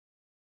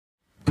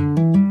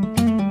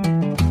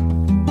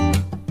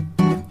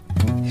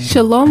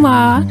Shalom.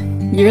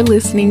 You're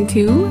listening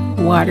to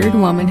Watered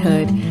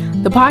Womanhood,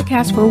 the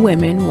podcast for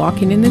women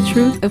walking in the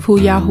truth of who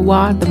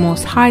Yahuwah, the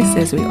Most High,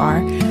 says we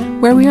are,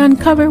 where we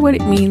uncover what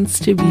it means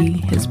to be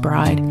His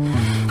bride.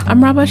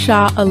 I'm Rabba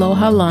Shah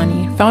Aloha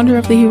Lani, founder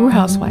of the Hebrew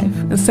Housewife,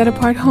 a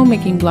set-apart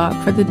homemaking blog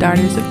for the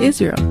daughters of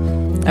Israel.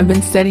 I've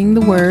been studying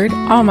the Word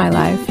all my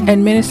life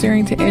and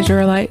ministering to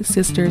Israelite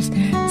sisters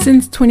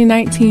since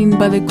 2019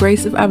 by the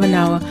grace of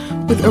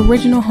Abanawa with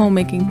original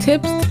homemaking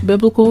tips,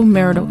 biblical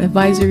marital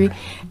advisory,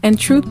 and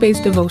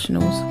truth-based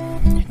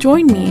devotionals.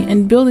 Join me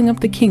in building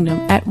up the kingdom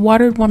at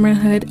Watered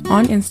Womanhood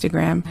on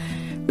Instagram,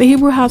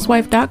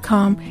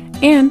 thehebrewhousewife.com,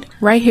 and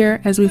right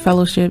here as we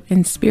fellowship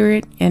in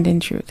spirit and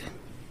in truth.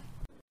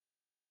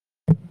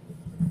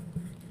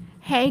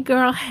 Hey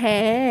girl,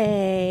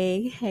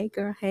 hey. Hey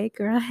girl, hey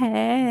girl,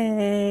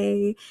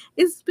 hey.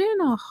 It's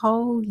been a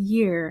whole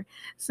year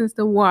since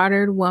the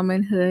Watered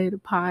Womanhood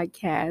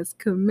podcast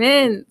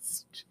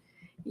commenced.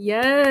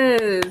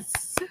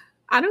 Yes.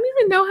 I don't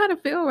even know how to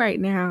feel right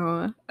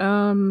now.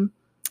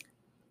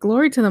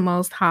 Glory to the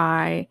Most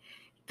High.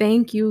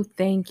 Thank you,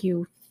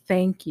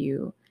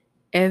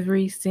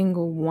 every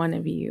single one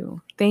of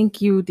you.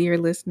 Thank you, dear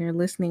listener,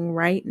 listening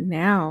right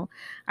now.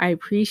 I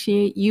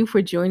appreciate you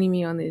for joining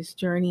me on this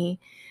journey.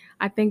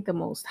 I thank the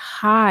Most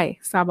High,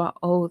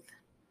 Sabaoth,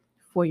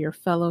 for your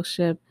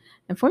fellowship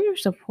and for your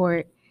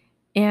support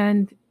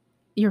and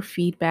your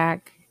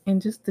feedback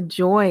and just the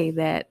joy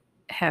that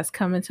has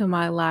come into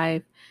my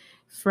life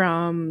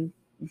from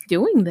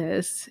doing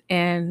this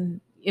and,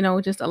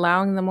 just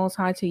allowing the Most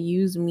High to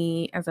use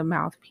me as a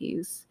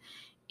mouthpiece.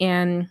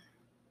 And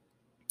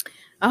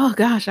oh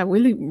gosh, I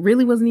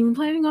really wasn't even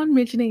planning on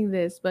mentioning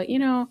this, but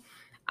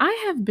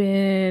I have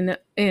been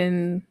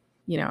in,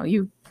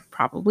 you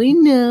probably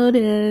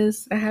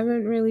noticed I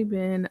haven't really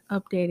been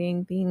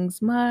updating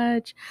things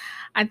much.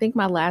 I think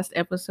my last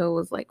episode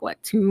was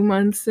 2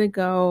 months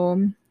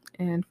ago,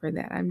 and for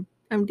that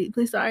I'm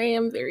deeply sorry.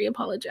 I'm very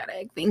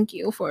apologetic. Thank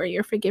you for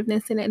your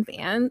forgiveness in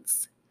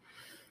advance.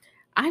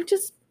 I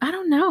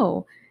don't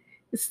know.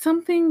 It's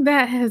something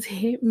that has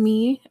hit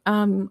me.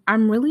 I'm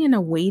really in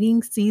a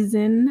waiting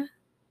season,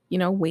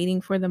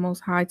 waiting for the Most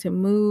High to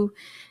move,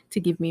 to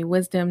give me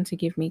wisdom, to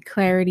give me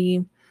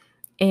clarity.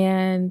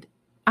 And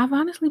I've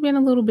honestly been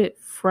a little bit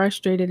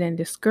frustrated and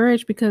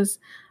discouraged because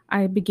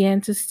I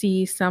began to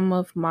see some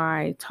of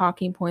my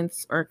talking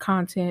points or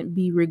content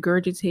be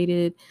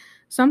regurgitated,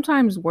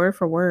 sometimes word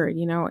for word,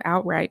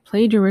 outright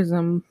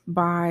plagiarism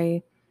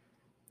by,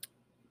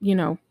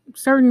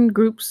 certain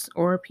groups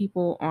or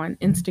people on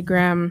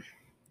Instagram.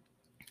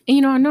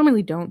 And, I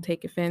normally don't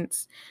take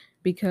offense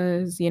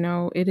because,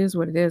 it is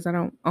what it is. I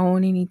don't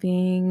own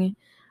anything.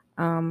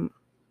 I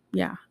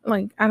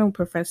don't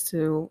profess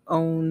to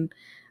own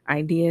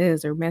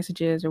ideas or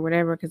messages or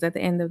whatever, because at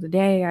the end of the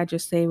day, I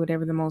just say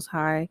whatever the Most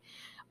High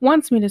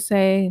wants me to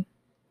say.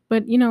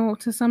 But,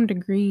 to some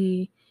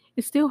degree,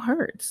 it still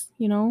hurts,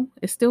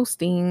 it still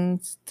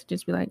stings to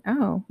just be like,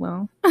 oh,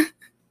 well,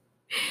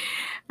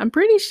 I'm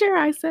pretty sure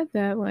I said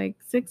that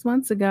 6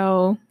 months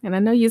ago, and I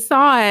know you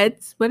saw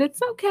it, but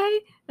it's okay.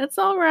 That's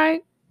all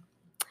right.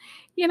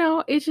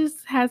 It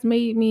just has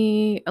made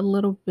me a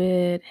little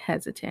bit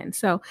hesitant.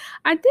 So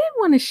I did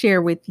want to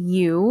share with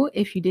you,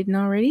 if you didn't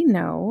already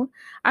know,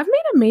 I've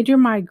made a major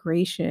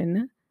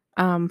migration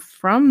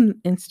from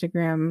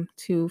Instagram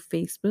to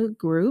Facebook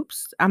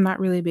groups. I'm not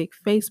really a big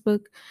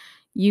Facebook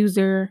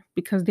user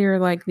because they're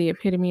like the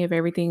epitome of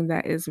everything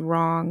that is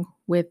wrong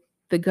with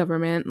the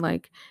government.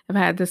 Like, I've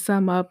had to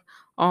sum up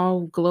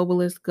all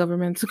globalist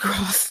governments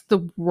across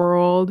the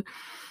world.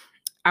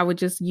 I would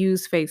just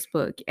use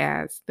Facebook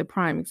as the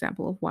prime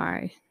example of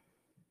why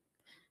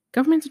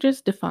governments are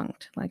just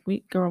defunct. Like,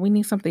 we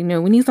need something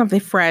new. We need something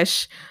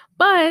fresh.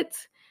 But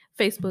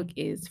Facebook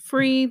is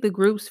free. The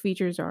group's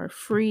features are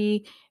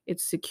free.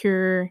 It's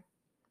secure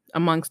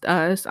amongst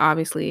us,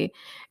 obviously.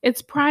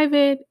 It's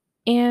private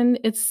and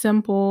it's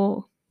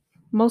simple.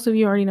 Most of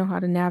you already know how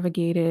to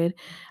navigate it.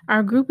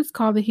 Our group is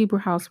called the Hebrew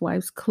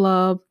Housewives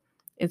Club.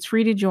 It's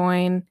free to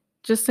join.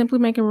 Just simply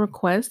make a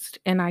request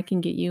and I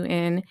can get you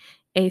in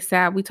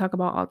ASAP. We talk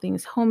about all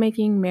things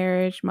homemaking,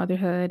 marriage,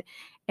 motherhood,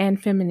 and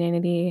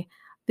femininity.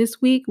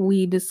 This week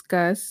we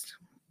discussed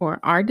or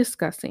are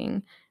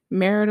discussing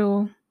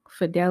marital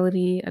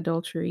fidelity,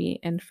 adultery,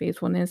 and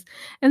faithfulness.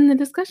 And the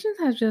discussions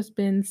have just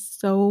been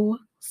so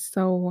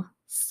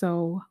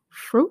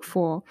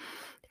fruitful.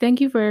 Thank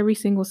you for every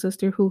single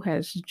sister who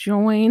has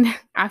joined.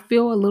 I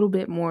feel a little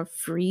bit more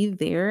free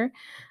there.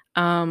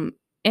 And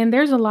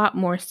there's a lot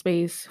more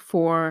space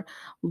for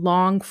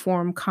long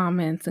form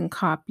comments and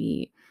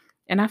copy.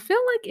 And I feel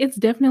like it's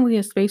definitely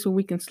a space where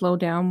we can slow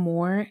down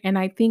more. And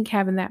I think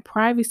having that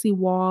privacy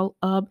wall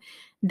up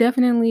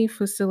definitely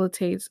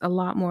facilitates a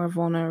lot more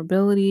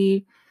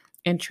vulnerability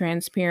and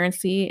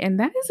transparency. And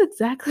that is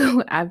exactly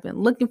what I've been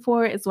looking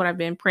for. It's what I've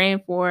been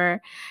praying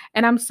for.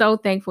 And I'm so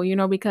thankful,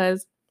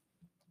 because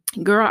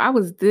girl, I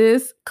was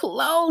this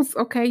close.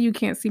 Okay, you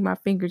can't see my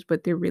fingers,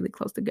 but they're really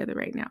close together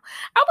right now.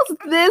 I was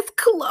this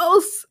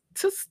close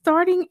to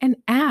starting an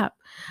app.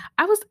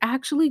 I was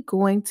actually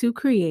going to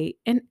create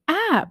an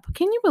app.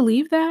 Can you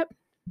believe that?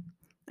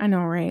 I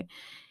know, right?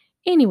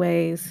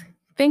 Anyways,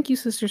 thank you,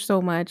 sister,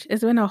 so much.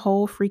 It's been a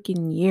whole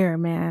freaking year,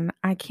 man.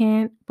 I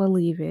can't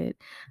believe it.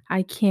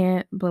 I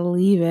can't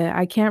believe it.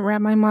 I can't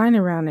wrap my mind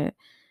around it.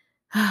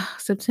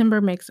 September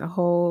makes a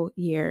whole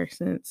year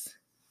since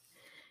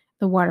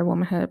the Water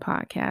Womanhood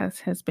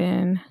podcast has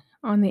been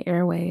on the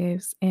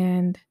airwaves.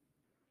 And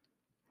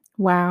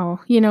wow,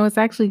 it's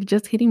actually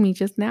just hitting me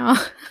just now.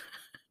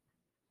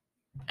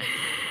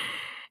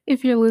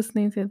 If you're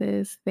listening to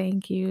this,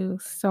 thank you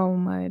so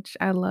much.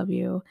 I love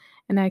you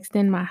and I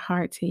extend my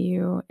heart to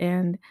you.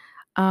 And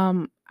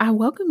I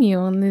welcome you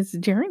on this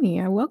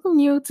journey. I welcome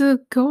you to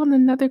go on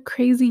another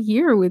crazy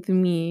year with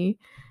me.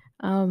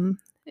 Um,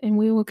 and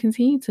we will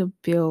continue to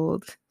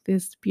build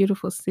this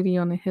beautiful city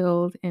on the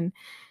hill and,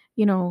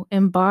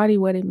 embody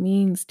what it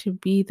means to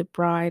be the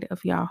bride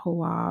of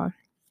Yahuwah.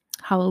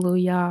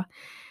 Hallelujah.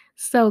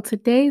 So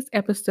today's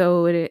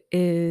episode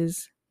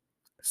is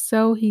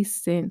So He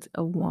Sent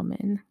a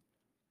Woman.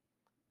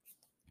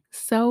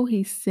 So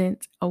He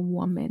Sent a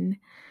Woman.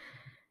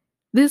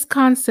 This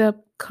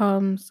concept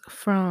comes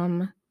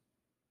from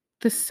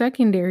the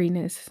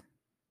secondariness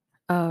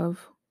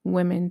of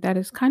women that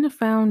is kind of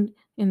found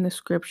in the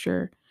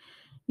scripture.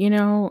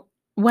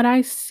 What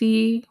I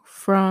see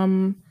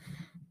from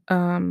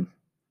um,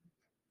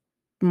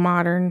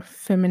 modern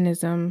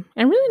feminism,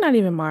 and really not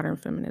even modern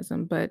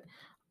feminism, but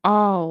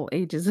all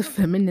ages of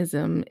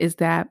feminism, is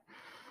that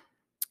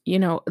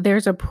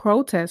there's a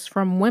protest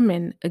from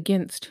women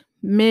against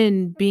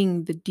men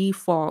being the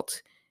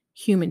default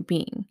human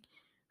being.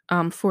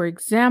 For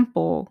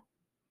example,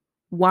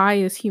 why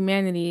is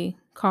humanity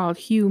called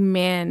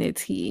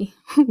humanity?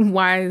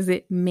 Why is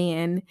it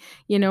man?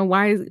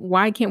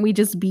 Why can't we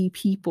just be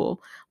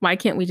people? Why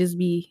can't we just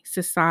be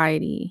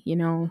society?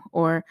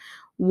 Or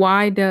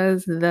why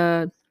does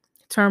the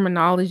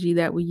terminology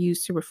that we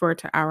use to refer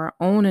to our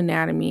own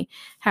anatomy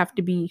have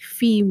to be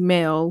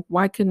female?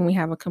 Why couldn't we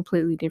have a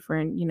completely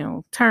different,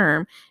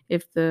 term?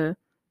 If the,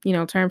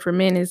 term for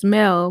men is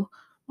male,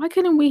 why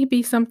couldn't we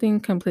be something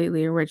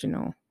completely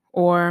original?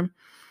 Or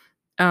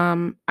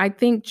I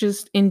think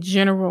just in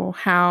general,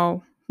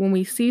 how when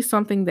we see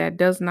something that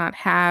does not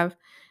have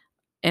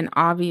an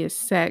obvious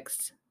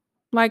sex,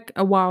 like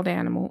a wild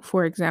animal,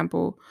 for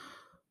example,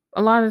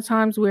 a lot of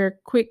times we're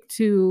quick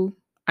to,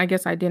 I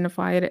guess,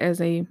 identify it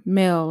as a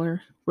male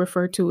or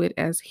refer to it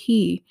as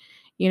he.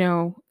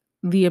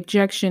 The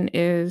objection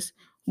is,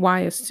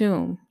 why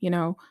assume?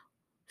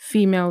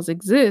 Females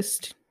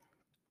exist.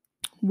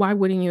 Why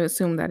wouldn't you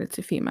assume that it's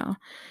a female?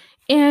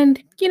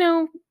 And,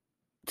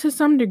 to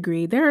some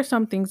degree, there are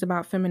some things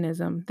about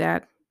feminism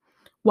that,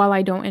 while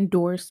I don't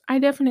endorse, I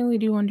definitely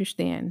do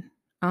understand.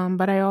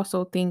 But I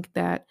also think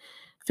that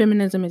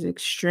feminism is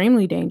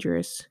extremely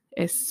dangerous,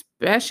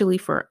 especially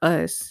for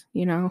us.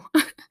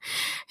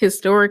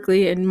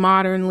 Historically and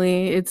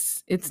modernly,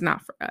 it's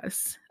not for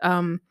us.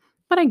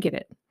 But I get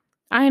it.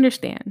 I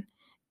understand,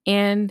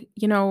 and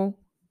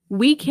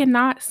we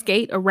cannot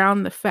skate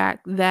around the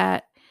fact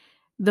that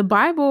the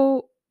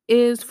Bible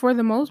is, for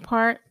the most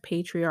part,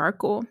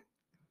 patriarchal,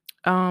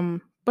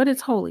 but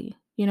it's holy,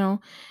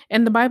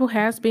 and the Bible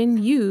has been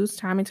used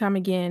time and time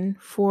again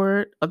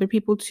for other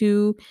people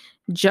to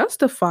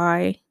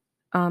justify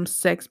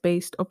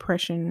sex-based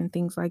oppression and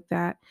things like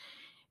that.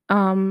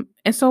 And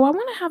so I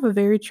want to have a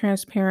very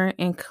transparent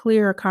and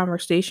clear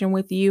conversation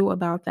with you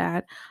about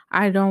that.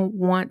 I don't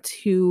want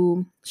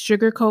to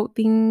sugarcoat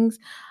things.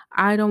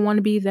 I don't want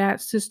to be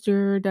that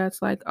sister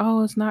that's like,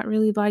 oh, it's not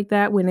really like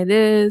that, when it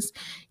is.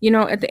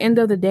 At the end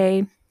of the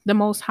day, the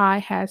Most High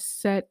has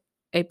set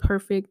a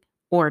perfect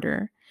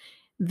order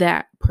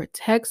that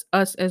protects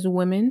us as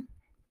women.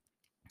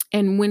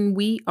 And when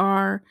we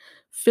are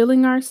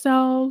feeling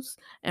ourselves,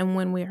 and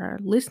when we are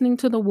listening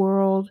to the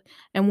world,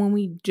 and when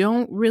we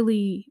don't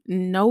really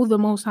know the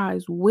Most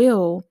High's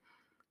will,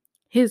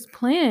 His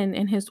plan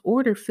and His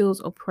order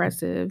feels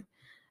oppressive.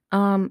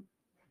 And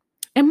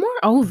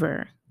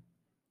moreover,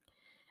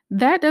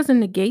 that doesn't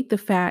negate the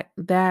fact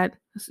that,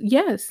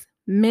 yes,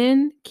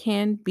 men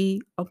can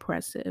be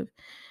oppressive.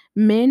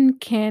 Men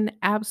can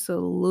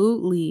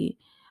absolutely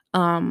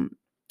um,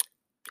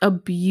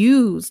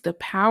 abuse the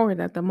power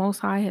that the Most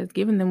High has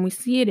given them. We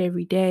see it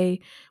every day,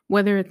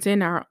 whether it's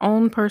in our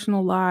own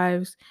personal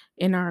lives,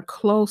 in our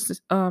close,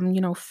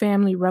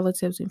 family,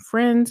 relatives, and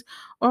friends,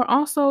 or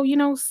also,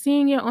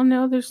 seeing it on the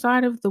other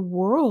side of the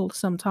world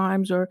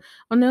sometimes, or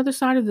on the other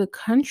side of the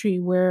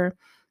country where,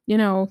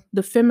 the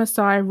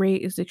femicide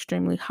rate is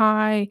extremely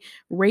high,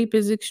 rape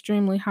is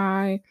extremely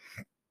high,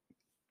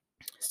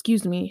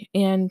 excuse me,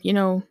 and,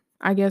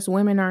 I guess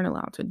women aren't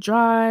allowed to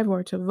drive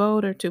or to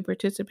vote or to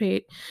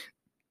participate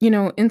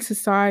in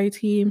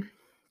society.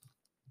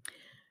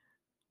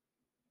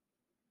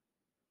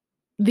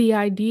 The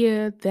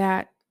idea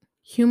that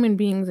human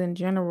beings in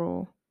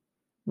general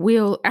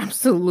will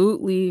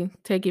absolutely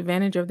take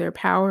advantage of their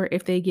power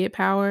if they get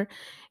power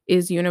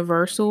is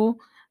universal.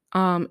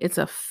 It's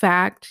a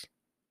fact,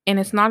 and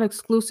it's not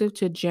exclusive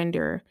to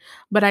gender.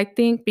 But I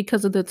think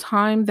because of the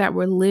time that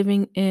we're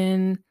living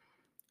in,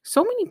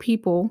 So many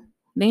people,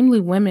 namely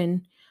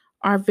women,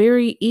 are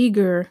very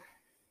eager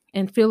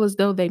and feel as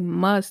though they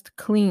must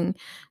cling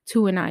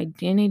to an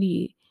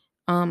identity,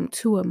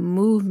 to a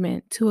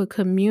movement, to a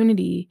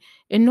community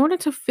in order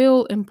to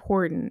feel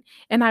important.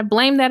 And I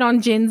blame that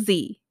on Gen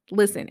Z.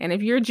 Listen, and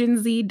if you're Gen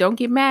Z, don't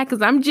get mad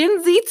because I'm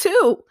Gen Z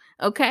too.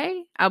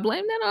 Okay? I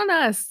blame that on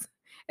us.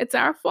 It's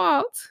our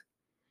fault.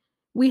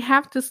 We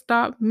have to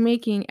stop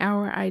making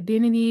our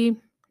identity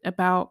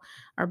about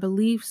our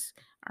beliefs,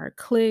 our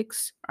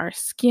cliques, our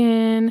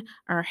skin,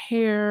 our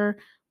hair,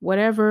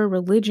 whatever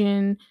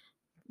religion,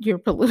 your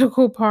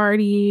political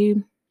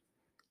party.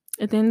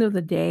 At the end of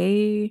the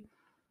day,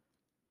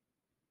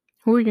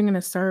 who are you going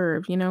to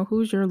serve?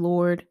 Who's your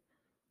Lord?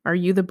 Are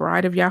you the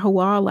bride of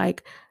Yahuwah?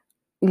 Like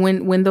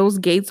when those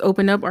gates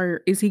open up,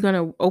 or is he going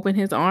to open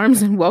his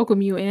arms and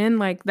welcome you in?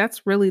 Like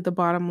that's really the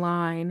bottom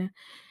line.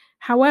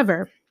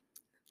 However,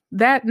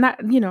 that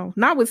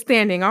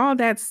notwithstanding all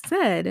that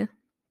said,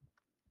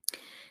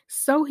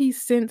 so he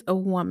sent a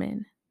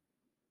woman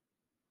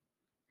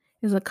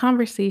is a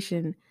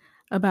conversation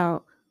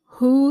about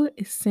who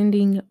is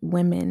sending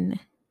women.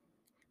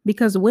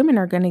 Because women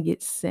are going to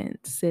get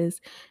sent, sis.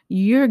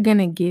 You're going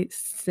to get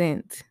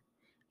sent.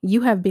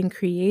 You have been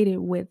created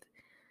with,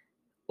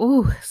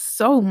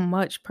 so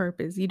much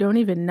purpose. You don't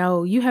even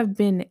know. You have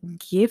been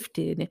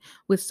gifted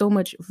with so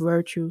much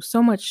virtue,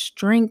 so much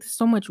strength,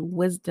 so much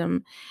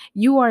wisdom.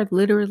 You are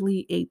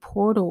literally a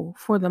portal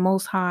for the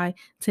Most High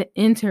to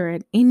enter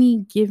at any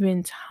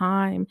given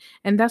time.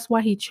 And that's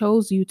why He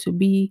chose you to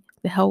be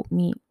the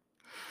helpmeet.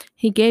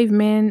 He gave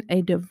man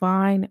a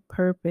divine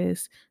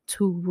purpose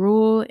to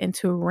rule and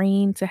to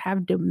reign, to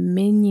have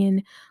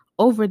dominion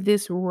over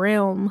this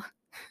realm.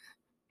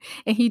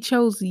 And he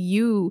chose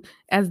you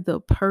as the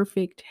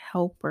perfect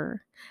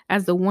helper,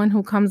 as the one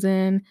who comes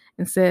in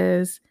and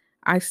says,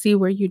 I see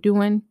where you're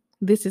doing.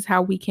 This is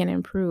how we can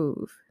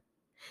improve.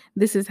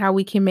 This is how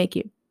we can make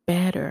it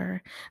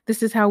better.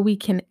 This is how we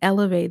can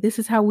elevate. This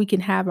is how we can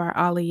have our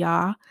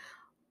aliyah,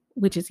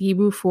 which is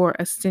Hebrew for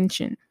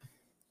ascension.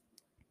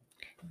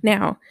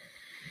 Now,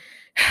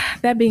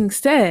 that being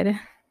said,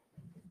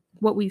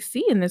 what we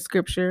see in the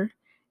scripture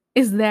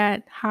is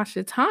that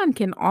Hashatan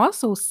can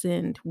also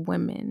send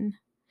women.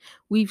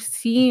 We've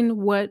seen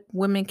what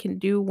women can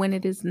do when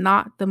it is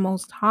not the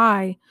Most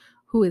High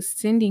who is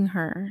sending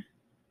her.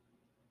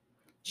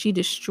 She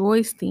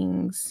destroys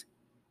things.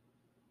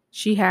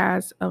 She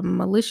has a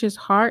malicious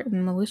heart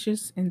and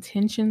malicious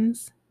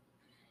intentions.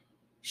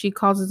 She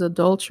causes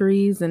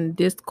adulteries and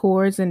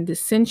discords and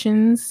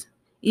dissensions,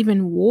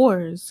 even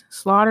wars,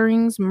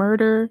 slaughterings,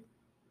 murder.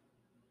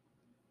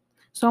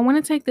 So I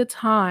want to take the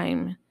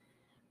time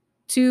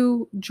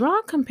to draw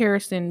a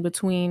comparison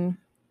between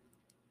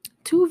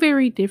two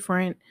very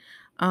different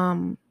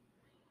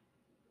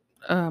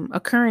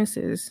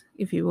occurrences,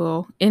 if you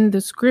will, in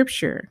the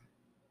scripture,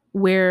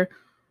 where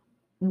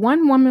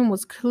one woman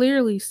was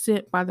clearly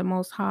sent by the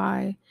Most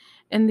High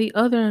and the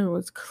other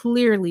was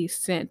clearly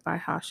sent by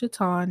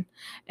Hashatan.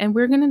 And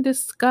we're going to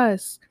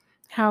discuss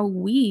how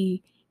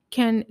we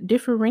can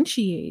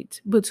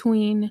differentiate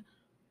between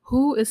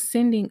who is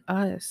sending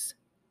us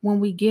when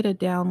we get a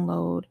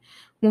download,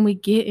 when we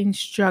get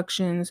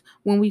instructions,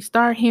 when we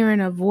start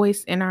hearing a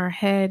voice in our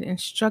head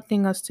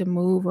instructing us to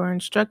move or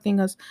instructing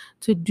us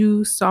to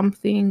do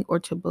something or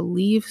to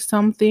believe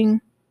something.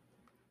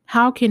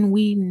 How can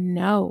we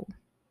know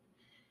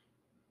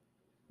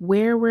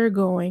where we're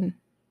going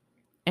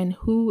and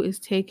who is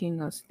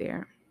taking us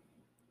there?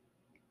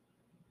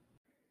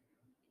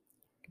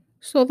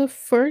 So the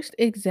first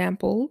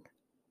example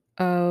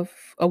of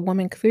a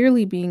woman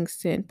clearly being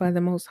sent by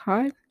the Most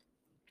High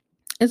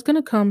is going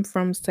to come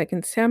from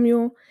 2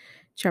 Samuel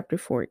chapter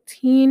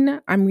 14.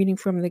 I'm reading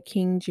from the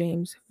King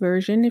James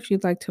Version if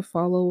you'd like to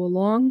follow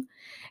along.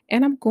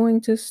 And I'm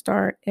going to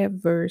start at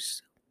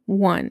verse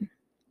 1.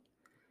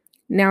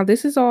 Now,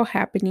 this is all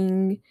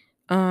happening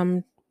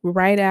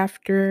right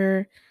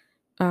after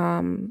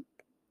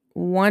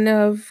one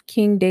of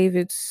King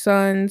David's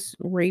sons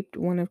raped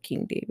one of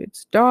King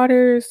David's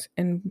daughters,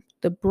 and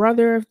the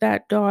brother of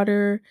that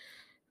daughter,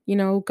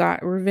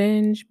 got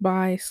revenge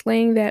by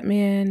slaying that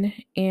man.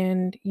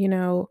 And,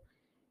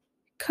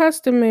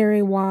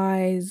 customary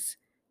wise,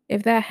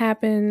 if that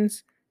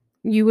happens,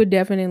 you would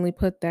definitely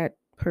put that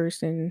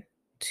person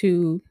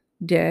to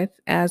death,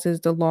 as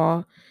is the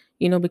law,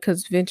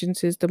 because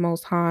vengeance is the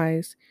Most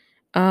High's.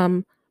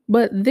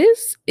 But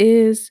this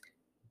is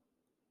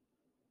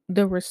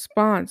the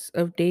response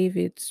of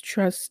David's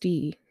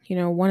trustee,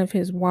 one of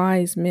his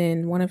wise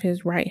men, one of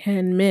his right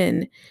hand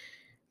men.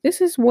 This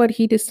is what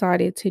he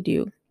decided to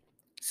do.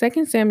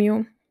 2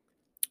 Samuel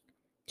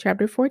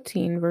chapter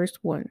 14, verse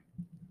 1.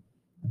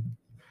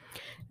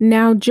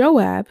 Now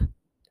Joab,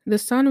 the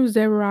son of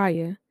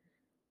Zeruiah,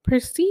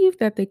 perceived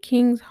that the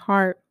king's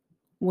heart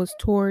was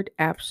toward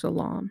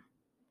Absalom.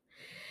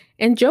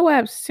 And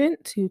Joab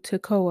sent to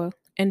Tekoa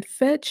and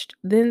fetched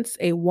thence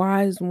a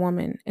wise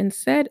woman and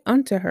said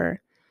unto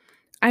her,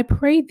 I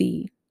pray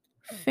thee,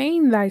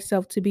 feign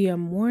thyself to be a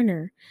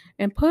mourner,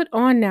 and put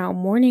on now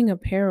mourning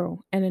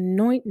apparel, and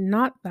anoint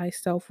not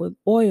thyself with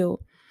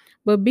oil,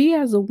 but be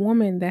as a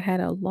woman that had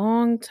a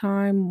long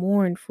time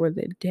mourned for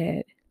the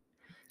dead,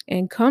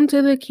 and come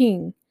to the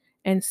king,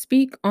 and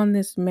speak on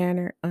this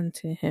manner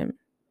unto him.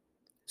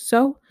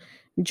 So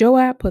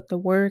Joab put the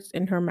words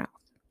in her mouth.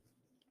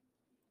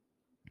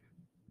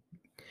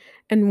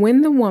 And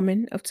when the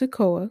woman of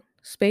Tekoa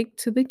spake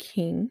to the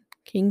king,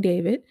 King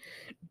David,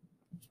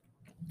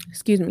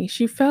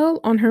 she fell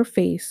on her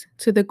face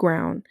to the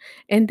ground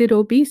and did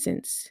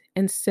obeisance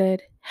and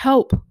said,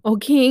 Help, O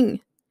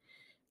king.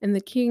 And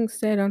the king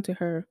said unto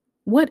her,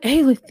 What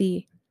aileth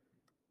thee?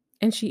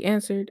 And she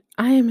answered,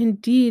 I am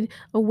indeed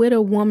a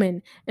widow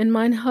woman, and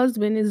mine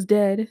husband is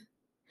dead.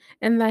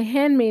 And thy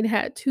handmaid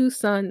had 2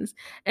 sons,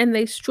 and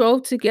they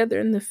strove together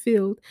in the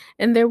field,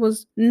 and there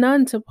was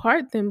none to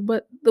part them,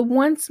 but the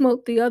one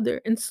smote the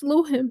other, and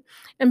slew him.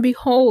 And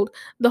behold,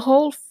 the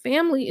whole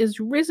family is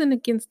risen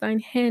against thine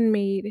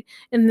handmaid.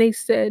 And they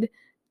said,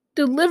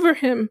 Deliver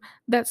him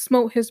that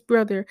smote his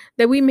brother,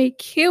 that we may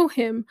kill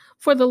him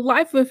for the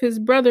life of his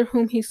brother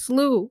whom he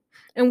slew,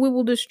 and we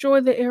will destroy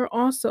the heir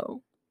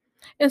also.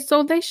 And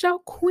so they shall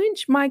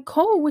quench my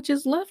coal which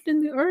is left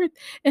in the earth,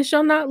 and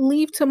shall not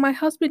leave to my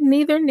husband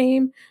neither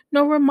name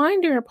nor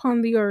reminder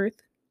upon the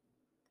earth.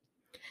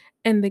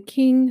 And the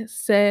king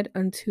said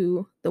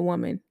unto the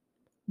woman,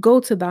 Go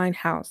to thine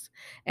house,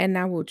 and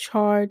I will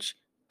charge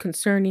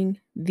concerning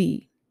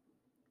thee.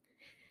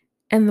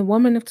 And the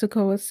woman of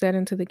Tekoa said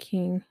unto the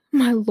king,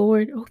 My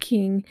lord, O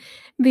king,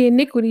 the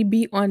iniquity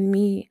be on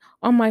me,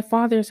 on my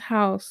father's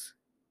house,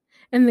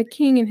 and the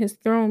king and his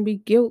throne be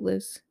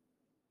guiltless.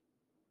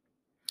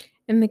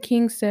 And the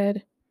king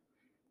said,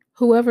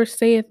 Whoever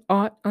saith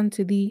aught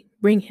unto thee,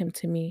 bring him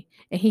to me,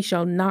 and he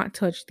shall not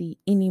touch thee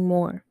any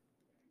more.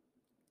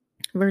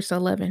 Verse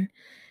 11.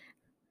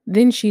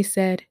 Then she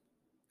said,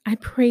 I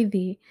pray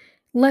thee,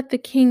 let the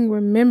king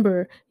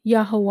remember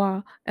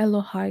Yahweh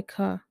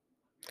Elohika,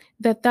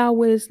 that thou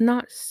wouldest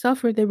not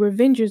suffer the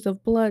revengers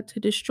of blood to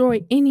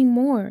destroy any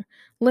more,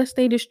 lest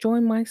they destroy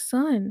my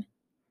son.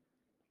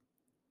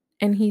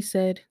 And he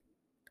said,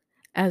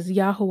 As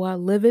Yahweh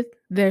liveth,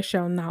 there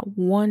shall not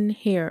one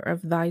hair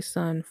of thy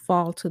son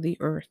fall to the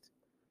earth.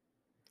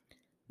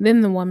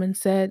 Then the woman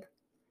said,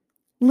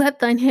 Let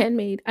thine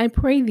handmaid, I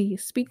pray thee,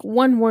 speak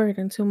one word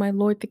unto my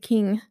lord the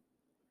king.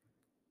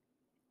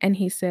 And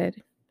he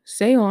said,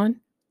 Say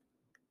on.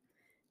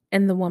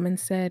 And the woman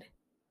said,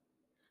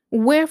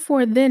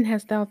 Wherefore then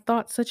hast thou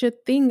thought such a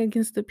thing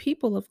against the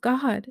people of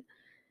God?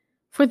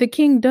 For the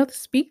king doth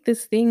speak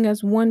this thing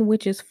as one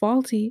which is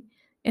faulty,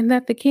 and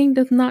that the king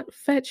doth not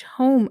fetch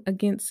home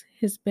against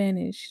his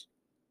banished.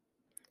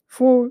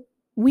 For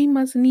we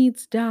must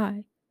needs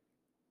die,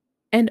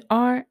 and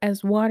are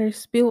as water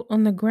spilt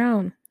on the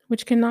ground,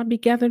 which cannot be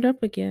gathered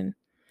up again.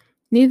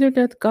 Neither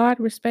doth God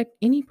respect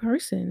any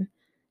person,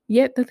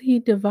 yet doth he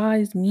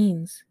devise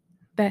means,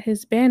 that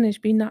his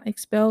banished be not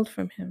expelled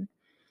from him.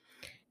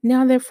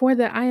 Now therefore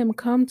that I am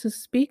come to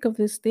speak of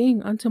this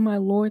thing unto my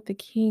lord the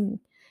king,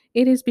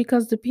 it is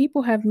because the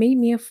people have made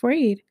me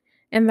afraid.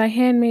 And thy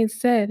handmaid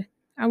said,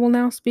 I will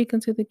now speak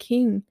unto the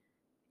king.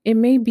 It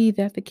may be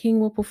that the king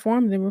will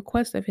perform the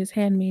request of his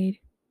handmaid.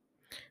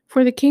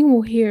 For the king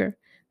will hear,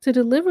 to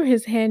deliver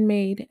his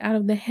handmaid out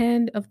of the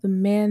hand of the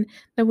man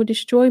that would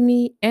destroy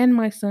me and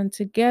my son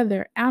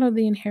together out of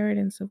the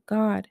inheritance of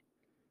God.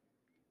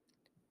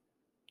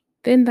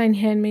 Then thine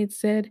handmaid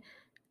said,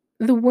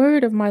 The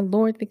word of my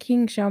lord the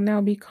king shall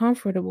now be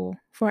comfortable,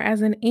 for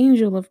as an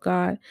angel of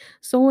God,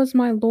 so is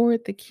my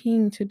lord the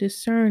king to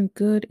discern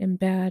good and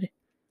bad.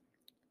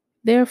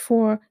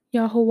 Therefore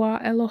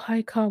Yahweh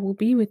Elohika will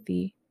be with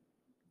thee.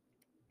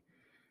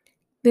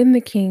 Then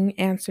the king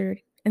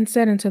answered and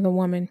said unto the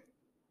woman,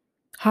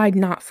 Hide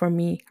not from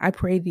me, I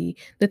pray thee,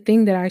 the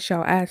thing that I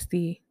shall ask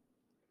thee.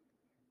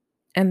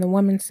 And the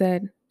woman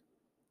said,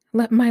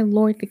 Let my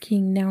lord the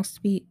king now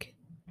speak.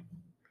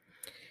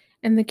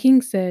 And the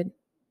king said,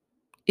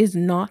 Is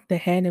not the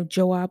hand of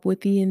Joab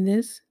with thee in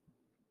this?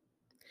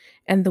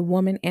 And the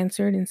woman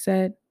answered and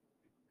said,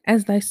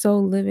 As thy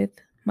soul liveth,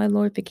 my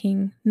lord the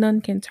king, none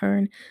can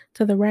turn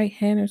to the right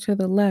hand or to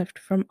the left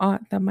from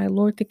aught that my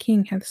lord the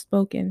king hath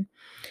spoken.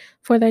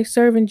 For thy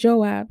servant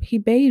Joab, he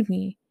bade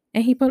me,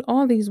 and he put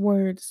all these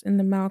words in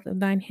the mouth of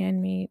thine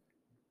handmaid.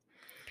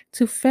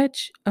 To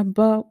fetch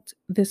about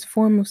this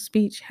form of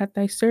speech hath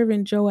thy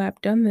servant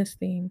Joab done this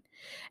thing.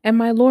 And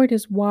my Lord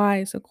is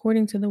wise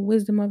according to the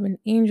wisdom of an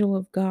angel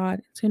of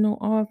God to know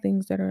all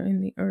things that are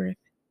in the earth.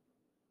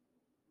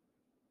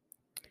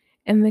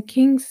 And the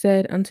king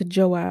said unto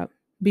Joab,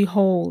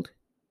 Behold,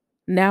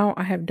 now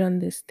I have done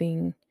this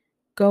thing.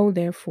 Go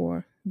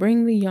therefore,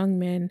 bring the young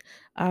man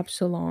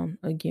Absalom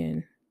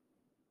again.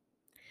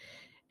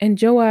 And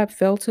Joab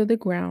fell to the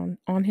ground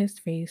on his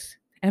face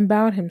and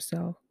bowed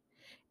himself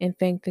and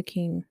thanked the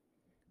king.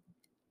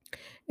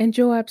 And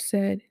Joab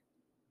said,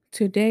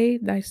 Today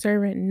thy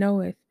servant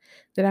knoweth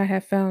that I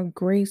have found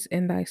grace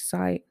in thy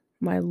sight,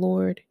 my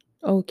lord,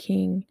 O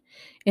king,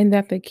 and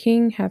that the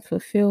king hath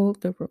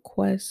fulfilled the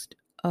request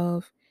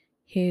of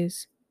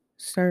his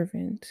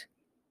servant.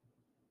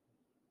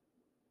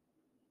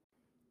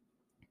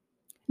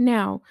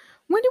 Now,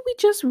 what did we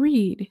just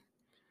read?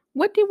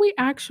 What did we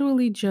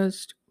actually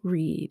just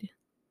read?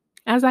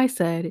 As I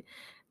said,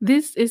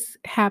 this is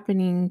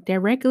happening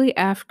directly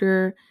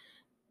after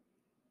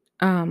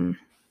um,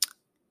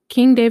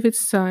 King David's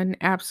son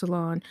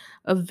Absalom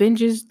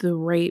avenges the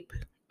rape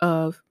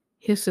of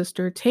his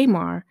sister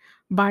Tamar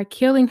by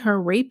killing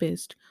her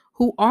rapist,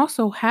 who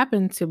also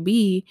happened to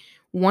be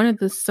one of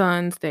the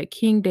sons that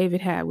King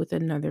David had with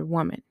another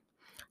woman.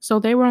 So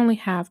they were only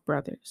half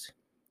brothers.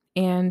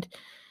 And,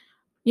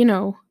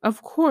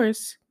 of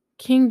course,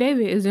 King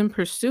David is in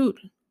pursuit.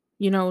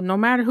 No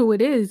matter who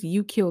it is,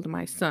 you killed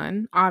my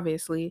son,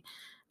 obviously.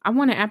 I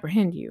want to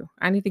apprehend you.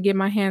 I need to get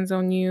my hands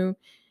on you.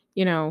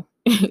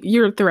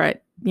 You're a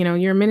threat.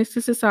 You're a menace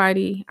to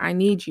society. I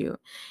need you.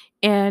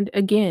 And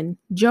again,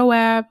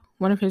 Joab,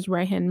 one of his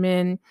right hand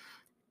men,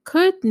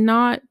 could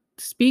not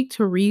speak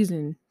to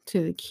reason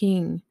to the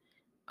king,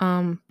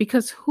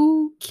 because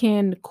who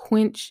can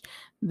quench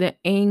the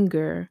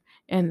anger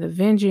and the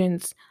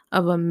vengeance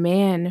of a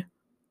man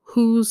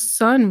whose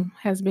son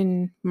has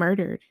been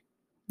murdered,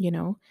 you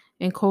know,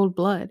 in cold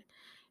blood?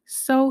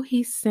 So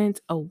he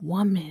sent a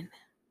woman.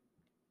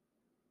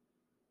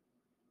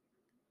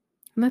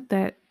 Let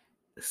that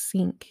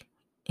sink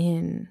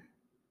in.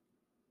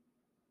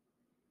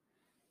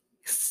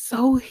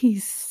 So he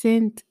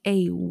sent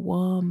a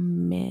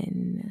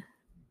woman.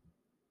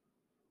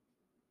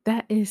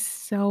 That is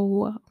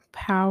so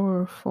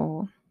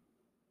powerful.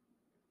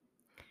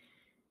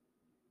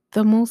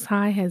 The Most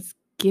High has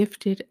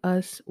gifted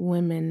us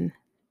women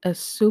a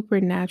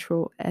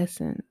supernatural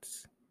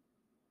essence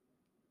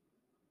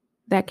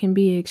that can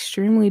be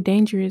extremely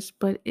dangerous,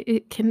 but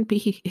it can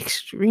be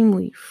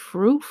extremely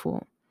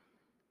fruitful.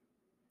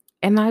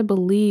 And I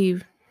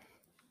believe,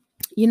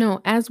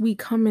 as we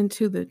come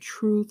into the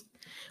truth,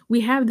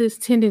 we have this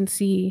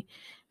tendency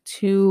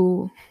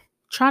to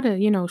try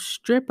to,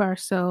 strip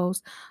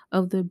ourselves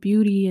of the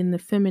beauty and the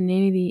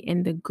femininity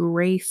and the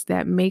grace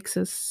that makes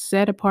us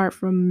set apart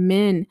from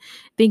men,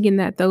 thinking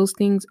that those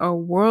things are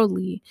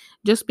worldly.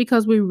 Just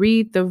because we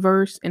read the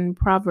verse in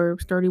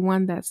Proverbs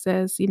 31 that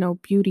says,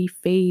 beauty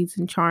fades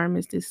and charm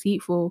is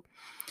deceitful,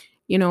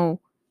 you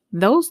know,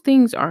 those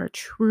things are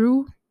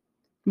true,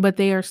 but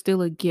they are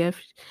still a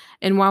gift.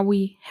 And while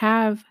we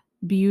have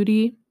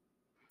beauty,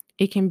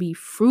 it can be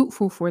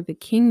fruitful for the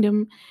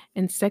kingdom.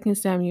 And 2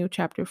 Samuel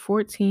chapter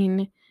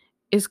 14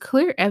 is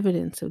clear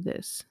evidence of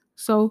this.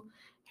 So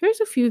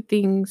here's a few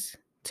things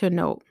to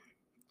note.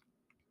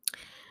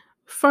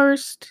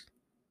 First,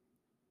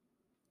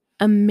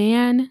 a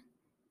man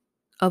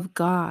of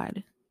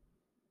God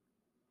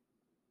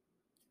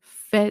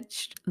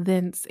fetched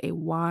thence a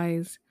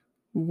wise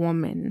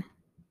woman,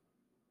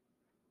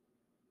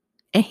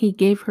 and he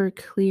gave her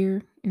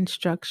clear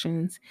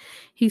instructions.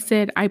 He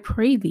said, I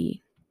pray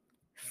thee,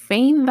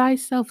 feign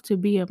thyself to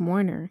be a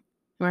mourner,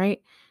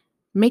 right?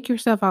 Make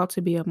yourself out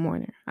to be a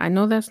mourner. I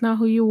know that's not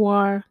who you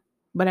are,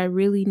 but I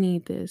really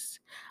need this.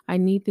 I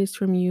need this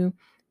from you.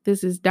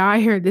 This is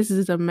dire. This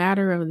is a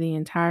matter of the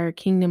entire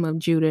kingdom of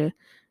Judah.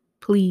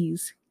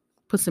 Please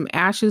put some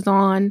ashes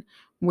on,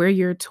 wear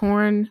your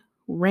torn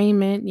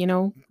raiment.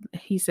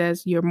 He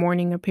says your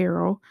mourning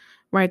apparel,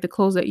 right? The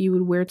clothes that you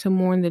would wear to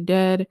mourn the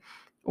dead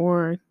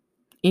or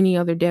any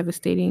other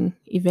devastating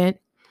event.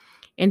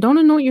 And don't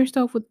anoint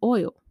yourself with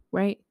oil,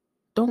 right?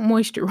 Don't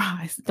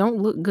moisturize. Don't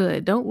look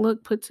good. Don't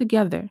look put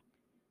together,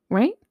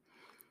 right?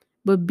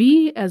 But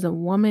be as a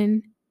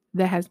woman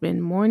that has been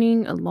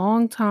mourning a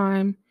long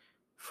time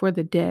for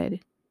the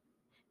dead.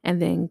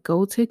 And then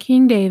go to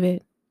King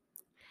David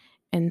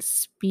and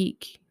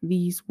speak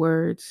these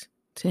words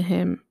to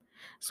him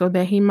so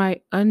that he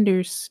might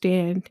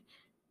understand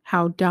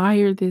how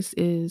dire this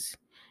is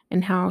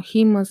and how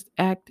he must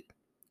act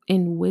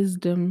in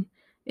wisdom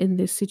in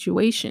this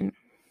situation.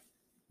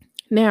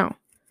 Now,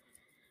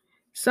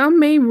 some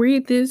may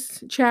read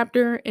this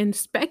chapter and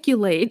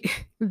speculate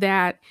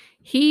that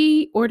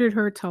he ordered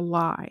her to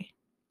lie.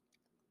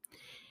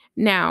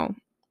 Now,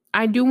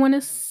 I do want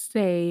to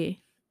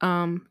say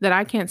that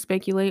I can't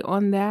speculate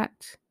on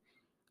that.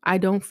 I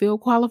don't feel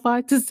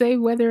qualified to say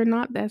whether or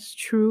not that's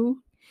true.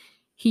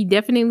 He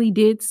definitely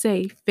did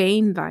say,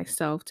 feign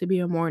thyself to be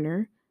a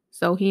mourner.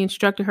 So he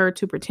instructed her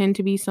to pretend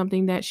to be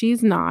something that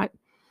she's not.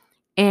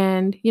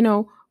 And,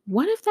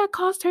 what if that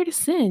caused her to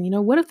sin?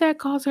 What if that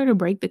caused her to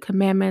break the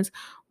commandments?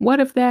 What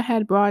if that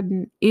had brought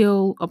an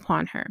ill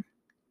upon her?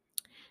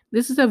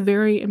 This is a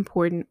very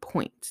important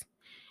point.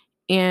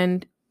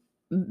 And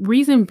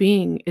reason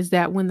being is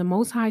that when the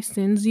Most High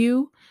sends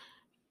you,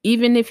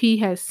 even if he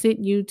has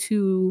sent you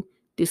to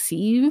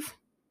deceive,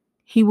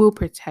 he will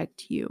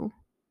protect you.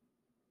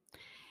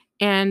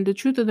 And the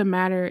truth of the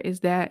matter is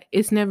that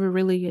it's never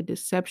really a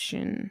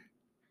deception.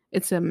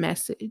 It's a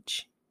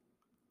message.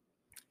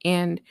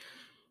 And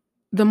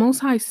the Most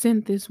High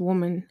sent this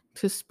woman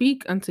to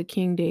speak unto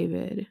King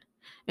David.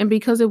 And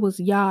because it was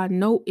Yah,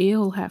 no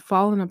ill had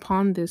fallen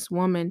upon this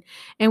woman.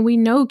 And we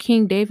know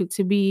King David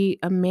to be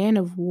a man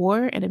of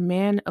war and a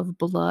man of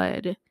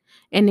blood.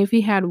 And if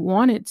he had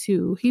wanted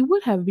to, he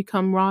would have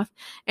become wroth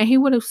and he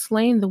would have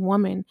slain the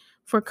woman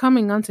for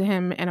coming unto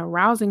him and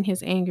arousing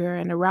his anger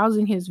and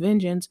arousing his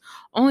vengeance,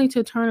 only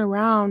to turn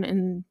around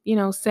and,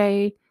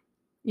 say,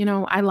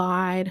 I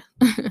lied.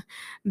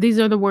 These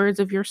are the words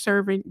of your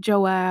servant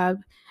Joab.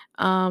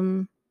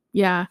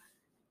 Yeah,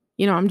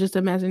 I'm just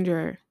a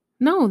messenger.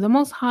 No, the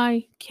Most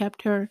High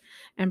kept her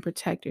and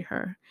protected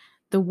her.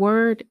 The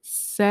word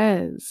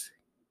says,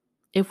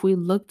 if we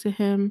look to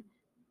him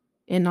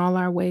in all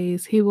our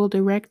ways, he will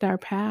direct our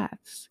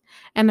paths.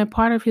 And a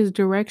part of his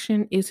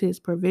direction is his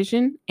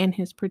provision and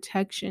his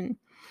protection.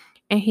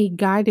 And he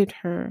guided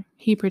her,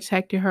 he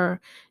protected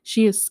her.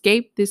 She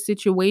escaped this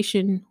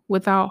situation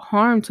without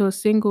harm to a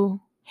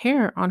single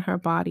hair on her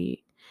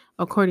body,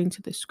 according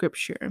to the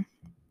scripture.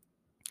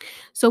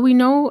 So we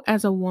know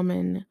as a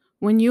woman,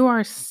 when you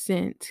are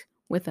sent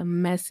with a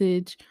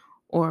message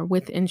or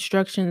with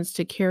instructions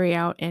to carry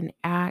out an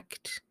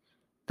act,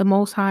 the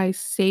Most High's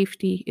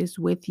safety is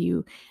with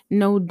you.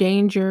 No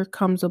danger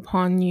comes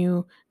upon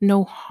you.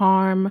 No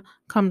harm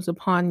comes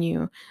upon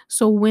you.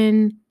 So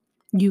when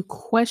you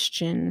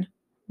question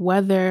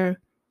whether,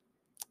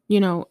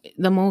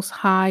 the Most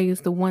High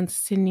is the one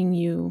sending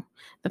you,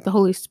 that the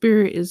Holy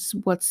Spirit is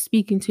what's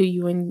speaking to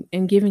you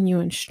and giving you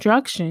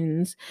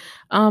instructions,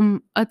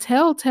 a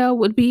telltale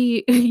would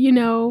be,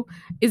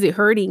 is it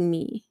hurting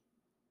me?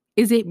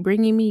 Is it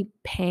bringing me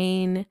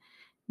pain?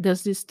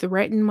 Does this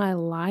threaten my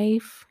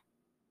life?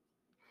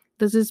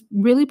 Does this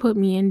really put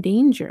me in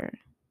danger?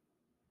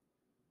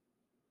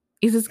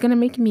 Is this going to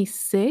make me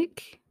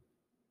sick?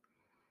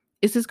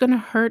 Is this going to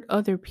hurt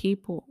other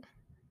people?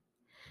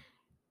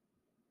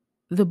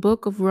 The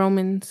book of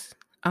Romans,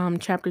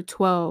 chapter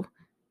 12,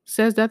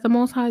 says that the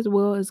Most High's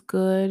will is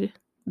good,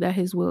 that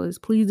his will is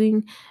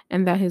pleasing,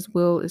 and that his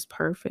will is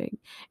perfect.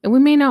 And we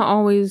may not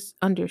always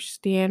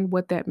understand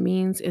what that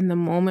means in the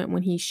moment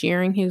when he's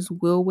sharing his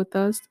will with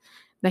us,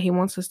 that he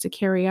wants us to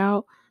carry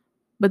out.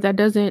 But that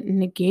doesn't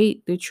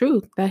negate the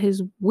truth that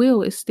his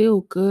will is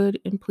still good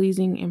and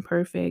pleasing and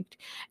perfect.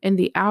 And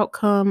the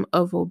outcome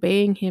of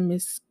obeying him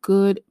is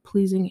good,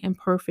 pleasing, and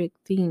perfect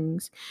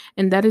things.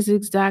 And that is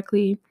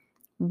exactly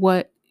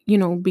what,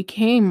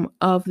 became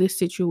of this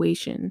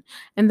situation.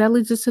 And that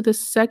leads us to the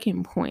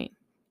second point,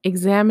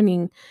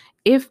 examining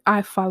if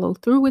I follow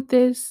through with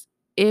this,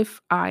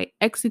 if I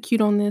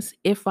execute on this,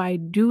 if I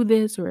do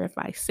this, or if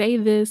I say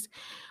this,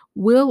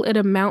 will it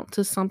amount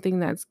to something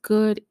that's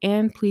good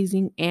and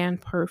pleasing and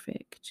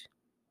perfect?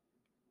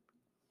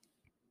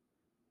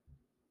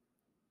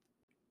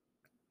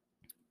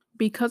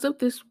 Because of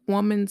this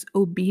woman's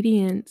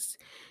obedience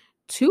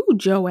to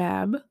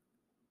Joab,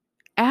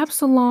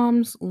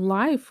 Absalom's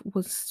life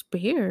was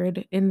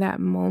spared in that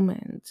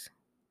moment.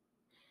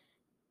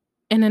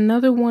 And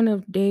another one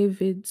of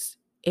David's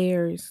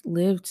heirs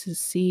lived to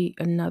see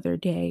another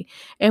day.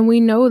 And we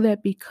know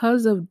that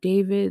because of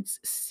David's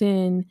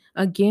sin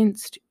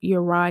against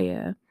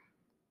Uriah,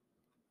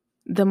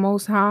 the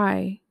Most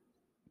High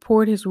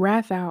poured his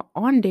wrath out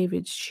on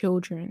David's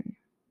children.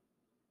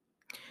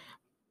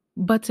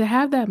 But to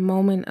have that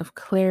moment of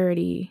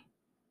clarity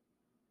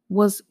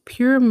was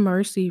pure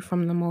mercy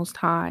from the Most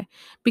High,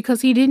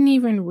 because he didn't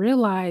even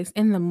realize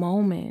in the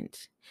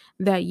moment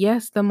that,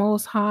 yes, the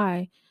Most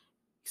High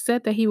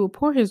said that he will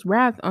pour his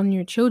wrath on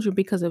your children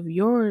because of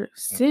your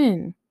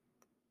sin,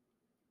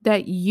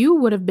 that you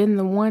would have been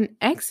the one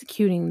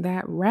executing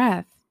that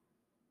wrath,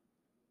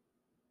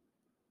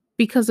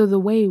 because of the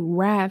way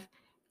wrath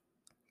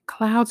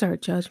clouds our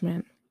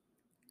judgment.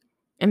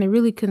 And it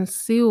really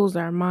conceals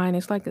our mind.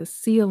 It's like a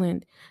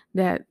sealant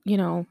that,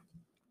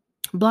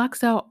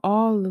 blocks out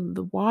all of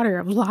the water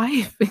of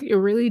life. It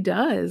really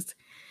does.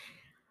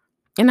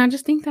 And I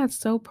just think that's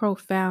so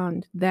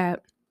profound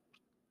that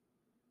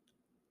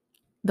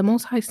the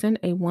Most High sent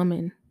a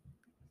woman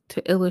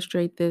to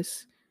illustrate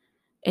this.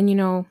 And,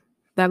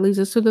 that leads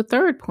us to the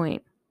third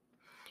point.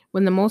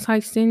 When the Most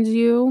High sends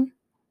you,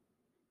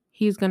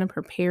 he's going to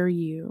prepare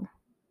you.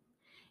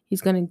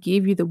 He's going to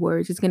give you the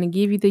words. He's going to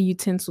give you the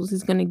utensils.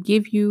 He's going to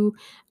give you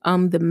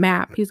the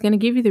map. He's going to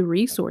give you the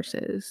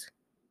resources.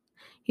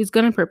 He's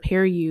going to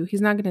prepare you. He's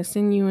not going to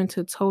send you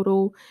into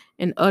total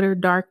and utter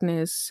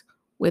darkness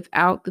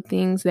without the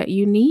things that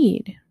you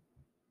need.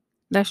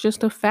 That's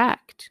just a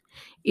fact.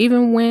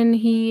 Even when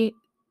he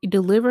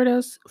delivered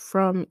us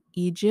from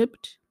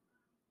Egypt,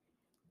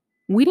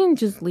 we didn't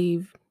just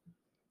leave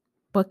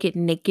bucket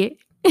naked.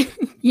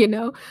 We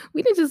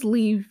didn't just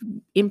leave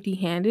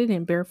empty-handed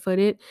and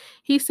barefooted.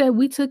 He said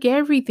we took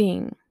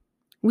everything.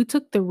 We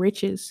took the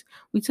riches.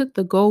 We took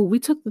the gold. We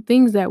took the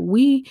things that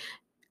we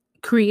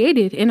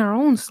created in our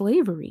own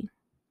slavery.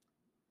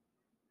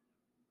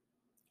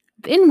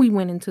 Then we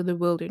went into the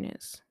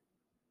wilderness.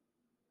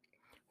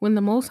 When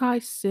the Most High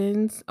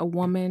sends a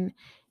woman,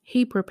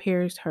 he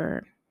prepares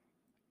her.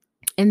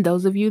 And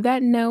those of you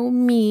that know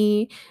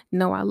me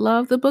know I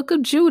love the book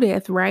of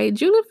Judith, right?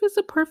 Judith is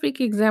a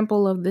perfect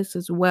example of this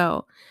as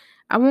well.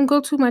 I won't go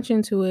too much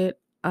into it.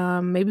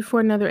 Maybe for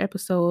another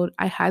episode.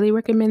 I highly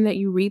recommend that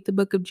you read the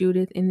book of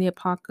Judith in the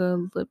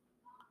Apocrypha.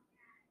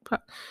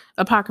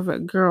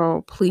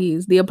 Girl,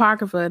 please. The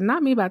Apocrypha,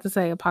 not me about to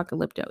say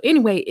Apocalypto.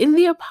 Anyway, in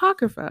the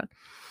Apocrypha,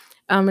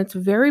 It's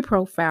very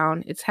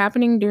profound. It's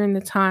happening during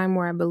the time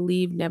where I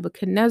believe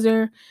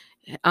Nebuchadnezzar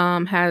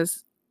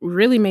has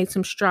really made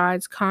some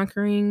strides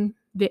conquering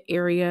the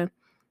area,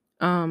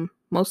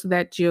 most of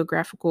that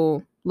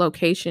geographical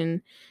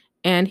location.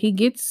 And he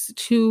gets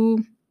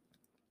to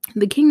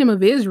the kingdom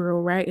of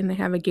Israel, right? And they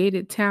have a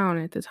gated town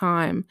at the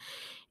time.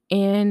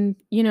 And,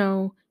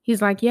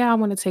 he's like, yeah, I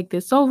want to take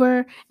this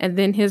over. And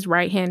then his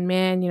right hand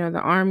man, the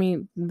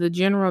army, the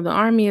general of the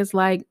army is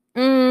like,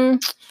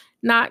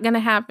 not going to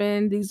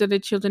happen. These are the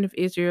children of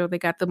Israel. They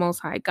got the Most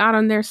High God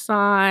on their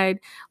side.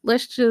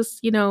 Let's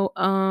just,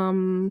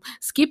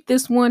 skip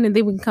this one and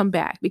then we can come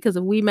back, because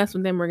if we mess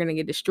with them, we're going to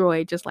get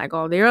destroyed just like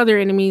all their other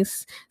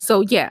enemies. So,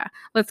 yeah,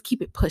 let's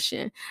keep it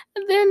pushing.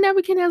 And then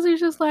Nebuchadnezzar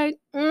is just like,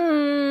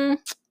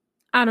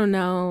 I don't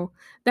know.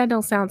 That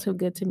don't sound too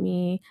good to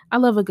me. I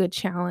love a good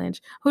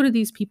challenge. Who do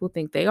these people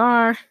think they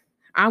are?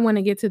 I want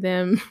to get to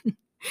them.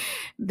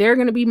 They're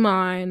going to be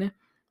mine.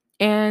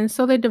 And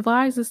so they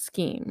devise a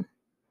scheme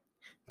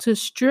to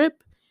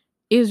strip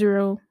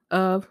Israel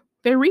of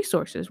their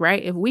resources,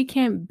 right? If we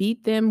can't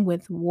beat them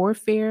with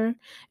warfare,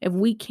 if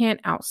we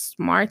can't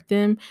outsmart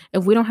them,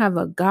 if we don't have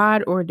a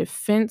God or a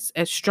defense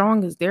as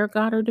strong as their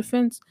God or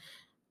defense,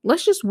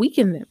 let's just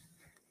weaken them.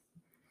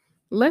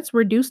 Let's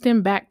reduce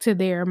them back to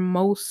their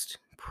most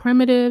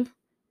primitive,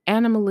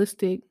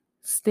 animalistic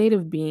state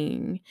of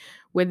being,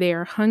 where they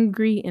are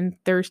hungry and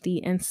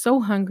thirsty, and so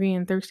hungry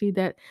and thirsty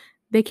that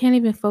they can't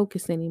even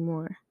focus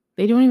anymore.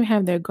 They don't even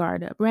have their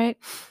guard up, right?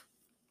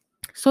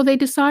 So they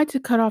decide to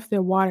cut off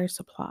their water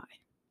supply.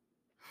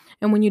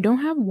 And when you don't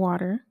have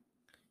water,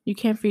 you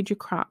can't feed your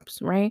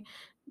crops, right?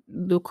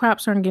 The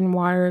crops aren't getting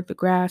water, the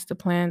grass, the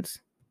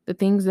plants, the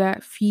things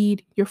that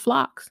feed your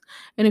flocks.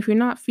 And if you're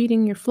not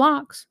feeding your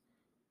flocks,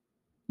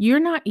 you're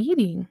not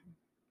eating.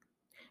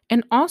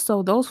 And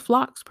also, those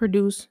flocks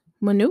produce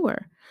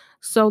manure.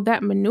 So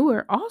that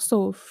manure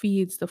also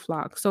feeds the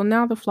flocks. So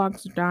now the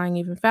flocks are dying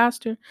even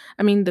faster.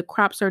 The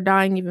crops are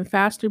dying even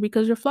faster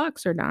because your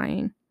flocks are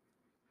dying.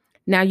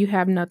 Now you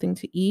have nothing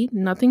to eat,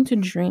 nothing to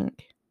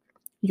drink.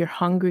 You're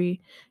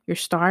hungry. You're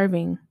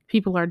starving.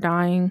 People are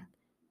dying.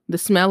 The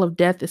smell of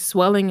death is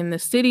swelling in the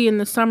city in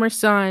the summer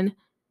sun.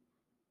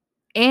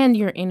 And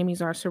your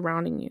enemies are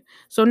surrounding you.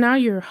 So now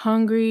you're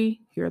hungry,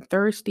 you're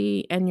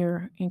thirsty, and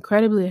you're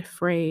incredibly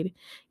afraid.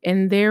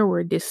 And there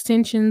were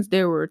dissensions,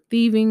 there were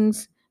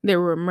thievings,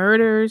 there were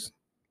murders,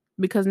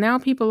 because now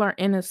people are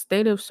in a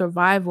state of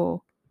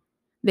survival.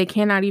 They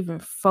cannot even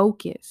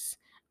focus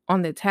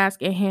on the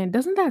task at hand.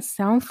 Doesn't that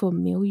sound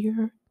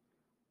familiar?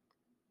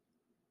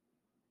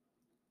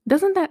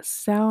 Doesn't that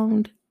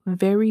sound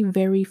very,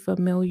 very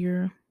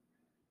familiar?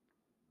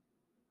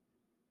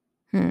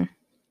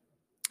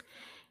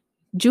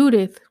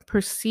 Judith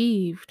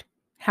perceived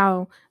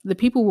how the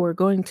people were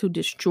going to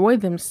destroy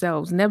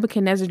themselves.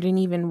 Nebuchadnezzar didn't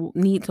even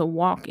need to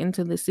walk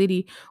into the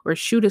city or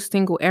shoot a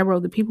single arrow.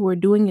 The people were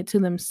doing it to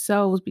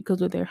themselves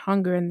because of their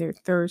hunger and their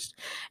thirst.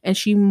 And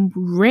she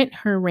rent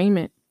her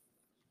raiment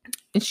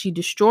and she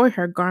destroyed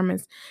her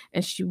garments,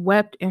 and she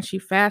wept and she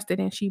fasted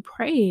and she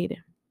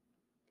prayed.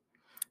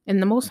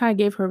 And the Most High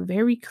gave her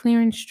very clear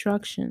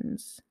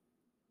instructions,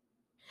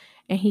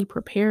 and he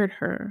prepared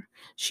her.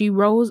 She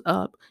rose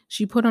up.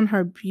 She put on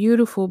her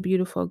beautiful,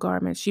 beautiful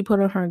garments. She put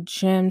on her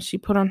gems. She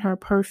put on her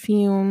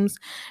perfumes,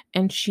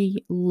 and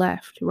she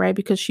left, right?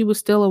 Because she was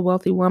still a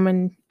wealthy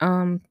woman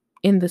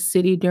in the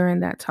city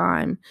during that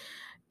time.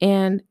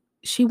 And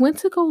she went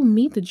to go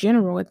meet the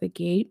general at the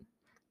gate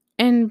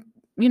and,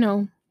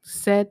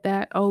 said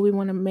that, oh, we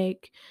want to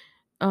make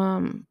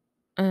an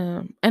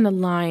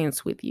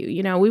alliance with you.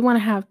 We want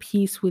to have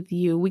peace with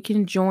you. We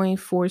can join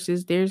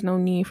forces. There's no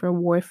need for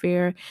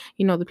warfare.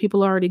 The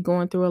people are already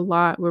going through a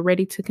lot. We're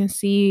ready to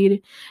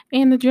concede.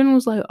 And the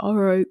general's like, all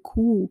right,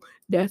 cool.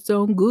 That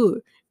sounds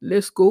good.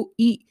 Let's go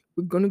eat.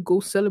 We're going to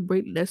go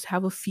celebrate. Let's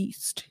have a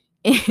feast.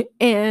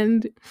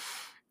 And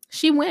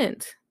she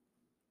went.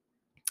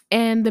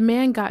 And the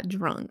man got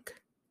drunk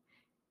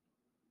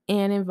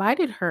and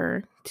invited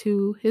her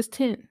to his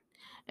tent.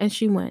 And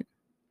she went.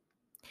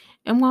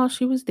 And while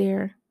she was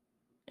there,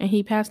 and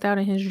he passed out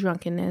in his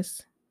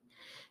drunkenness,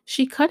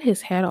 she cut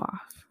his head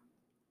off.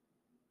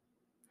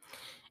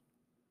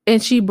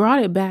 And she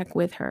brought it back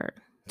with her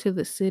to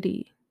the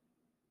city.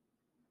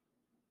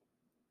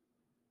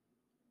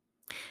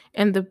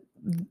 And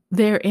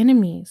their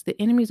enemies,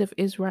 the enemies of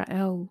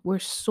Israel, were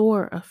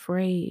sore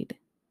afraid.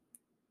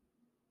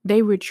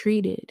 They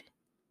retreated.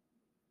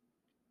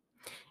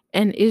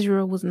 And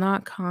Israel was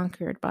not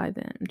conquered by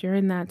them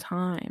during that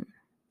time.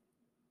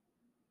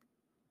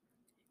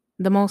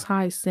 The Most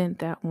High sent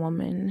that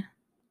woman.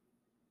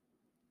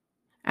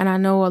 And I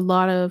know a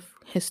lot of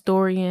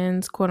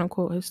historians, quote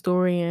unquote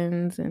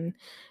historians and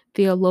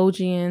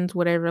theologians,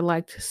 whatever,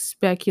 like to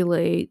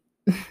speculate,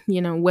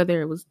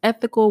 whether it was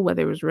ethical,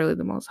 whether it was really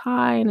the Most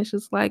High. And it's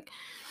just like,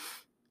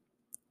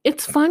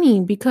 it's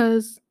funny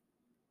because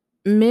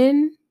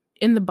men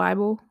in the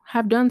Bible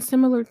have done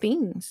similar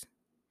things.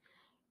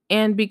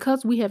 And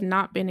because we have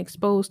not been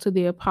exposed to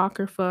the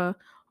Apocrypha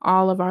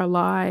all of our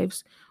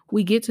lives,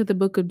 we get to the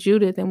book of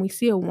Judith and we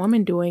see a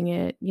woman doing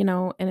it,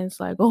 and it's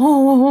like,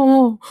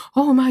 oh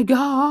my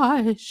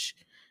gosh.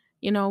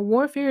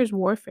 Warfare is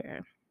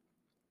warfare.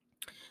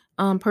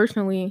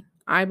 Personally,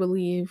 I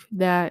believe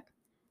that,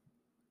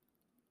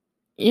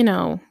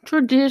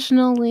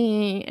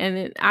 traditionally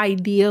and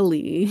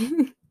ideally,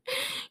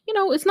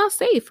 it's not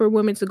safe for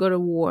women to go to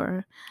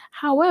war.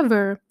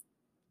 However,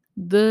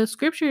 the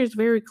scripture is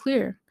very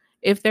clear.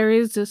 If there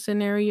is a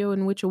scenario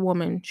in which a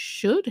woman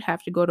should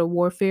have to go to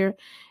warfare,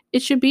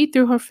 it should be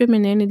through her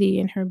femininity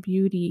and her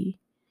beauty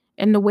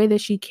and the way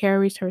that she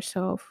carries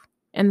herself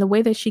and the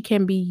way that she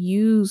can be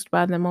used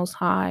by the Most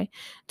High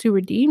to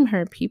redeem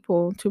her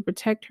people, to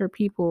protect her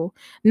people,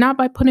 not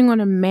by putting on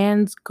a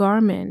man's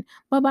garment,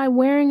 but by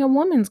wearing a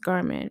woman's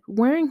garment,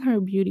 wearing her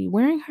beauty,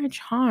 wearing her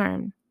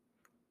charm,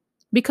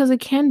 because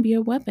it can be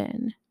a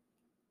weapon,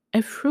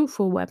 a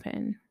fruitful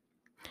weapon.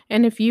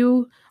 And if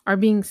you are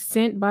being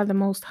sent by the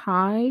Most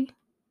High,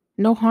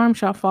 no harm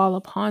shall fall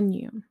upon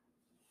you.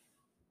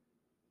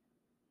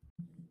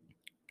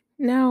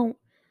 Now,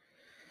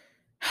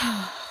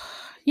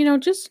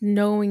 just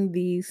knowing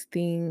these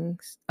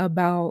things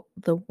about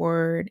the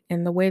word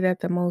and the way that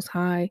the Most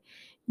High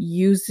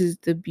uses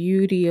the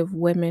beauty of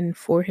women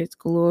for his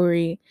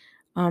glory,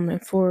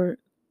 and for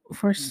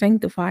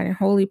sanctified and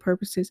holy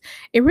purposes,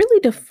 it really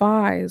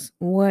defies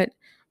what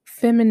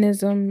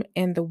feminism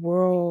and the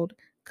world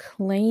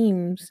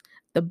claims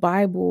the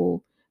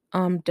Bible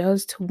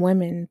does to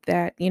women,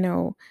 that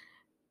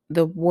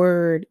the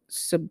word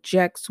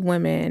subjects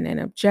women and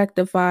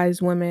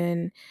objectifies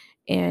women,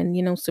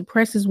 and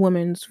suppresses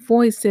women's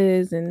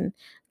voices, and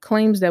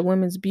claims that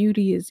women's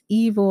beauty is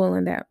evil,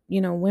 and that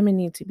women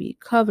need to be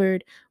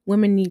covered,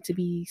 women need to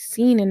be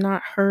seen and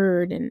not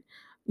heard, and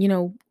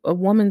a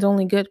woman's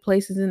only good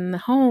place is in the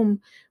home.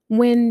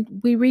 When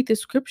we read the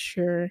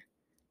scripture,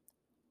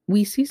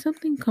 we see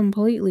something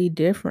completely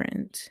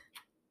different.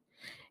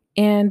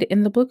 And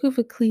in the book of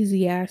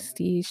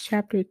Ecclesiastes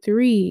chapter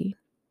 3,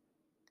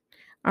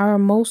 our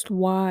most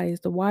wise,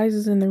 the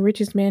wisest and the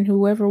richest man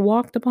who ever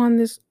walked upon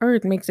this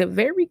earth, makes it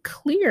very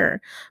clear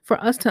for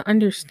us to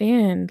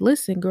understand.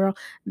 Listen, girl,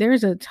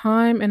 there's a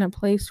time and a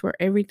place for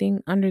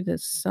everything under the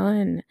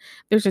sun.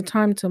 There's a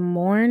time to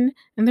mourn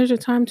and there's a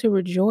time to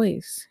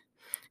rejoice.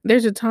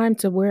 There's a time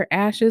to wear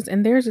ashes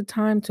and there's a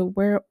time to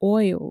wear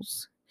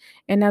oils.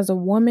 And as a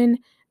woman,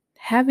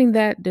 having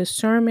that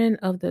discernment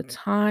of the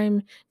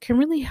time can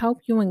really help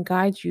you and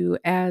guide you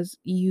as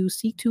you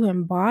seek to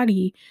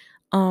embody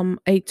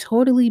a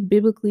totally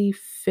biblically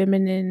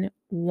feminine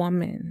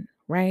woman,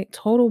 right?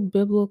 Total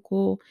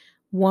biblical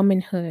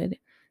womanhood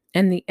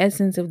and the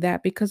essence of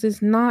that, because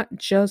it's not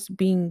just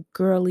being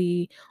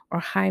girly or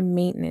high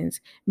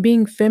maintenance.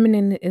 Being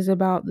feminine is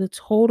about the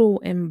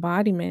total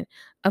embodiment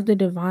of the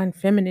divine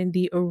feminine,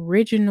 the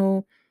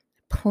original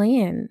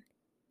plan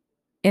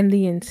and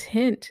the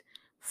intent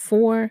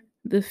for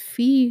the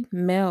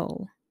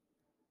female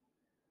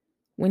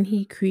when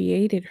he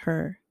created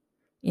her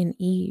in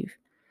Eve,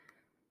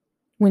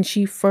 when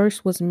she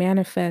first was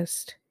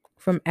manifest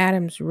from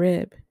Adam's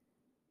rib.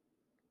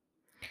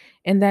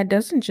 And that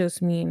doesn't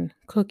just mean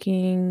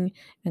cooking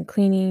and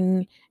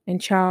cleaning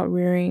and child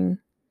rearing,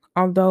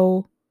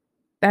 although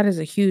that is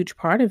a huge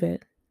part of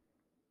it.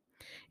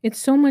 It's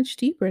so much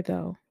deeper,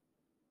 though.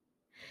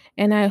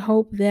 And I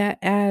hope that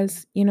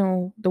as,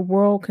 the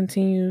world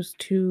continues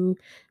to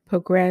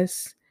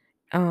progress,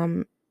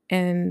 um,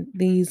 and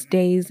these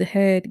days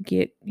ahead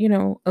get,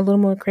 a little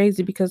more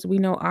crazy, because we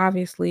know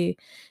obviously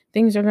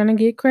things are going to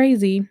get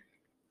crazy,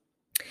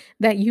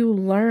 that you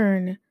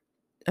learn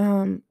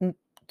um,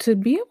 to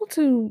be able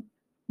to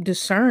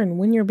discern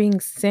when you're being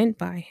sent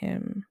by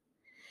Him,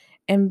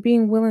 and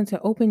being willing to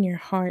open your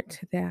heart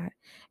to that,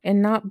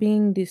 and not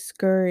being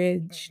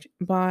discouraged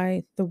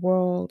by the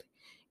world,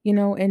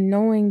 and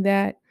knowing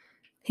that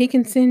he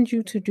can send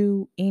you to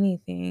do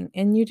anything,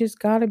 and you just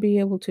got to be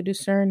able to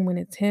discern when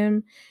it's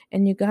him,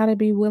 and you got to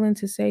be willing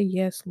to say,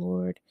 "Yes,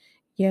 Lord.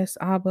 Yes,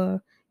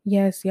 Abba.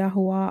 Yes,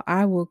 Yahuwah.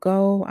 I will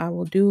go. I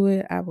will do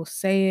it. I will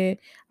say it.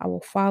 I will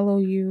follow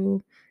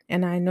you.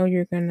 And I know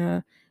you're going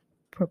to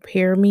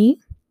prepare me.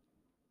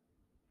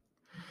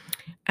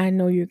 I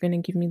know you're going to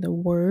give me the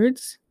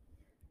words.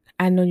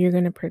 I know you're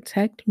going to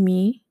protect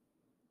me.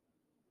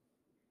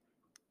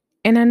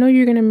 And I know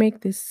you're going to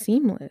make this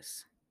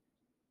seamless."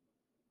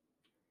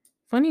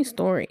 Funny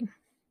story.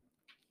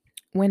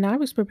 When I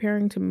was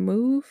preparing to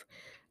move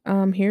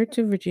here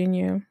to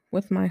Virginia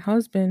with my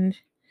husband,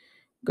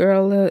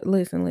 girl,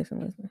 listen.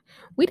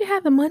 We didn't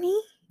have the money.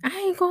 I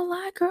ain't gonna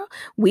lie, girl.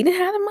 We didn't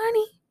have the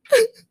money.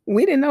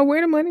 We didn't know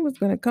where the money was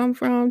gonna come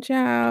from,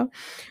 child.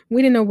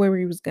 We didn't know where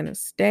we was gonna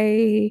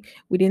stay.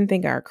 We didn't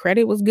think our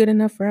credit was good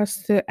enough for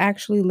us to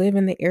actually live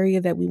in the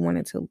area that we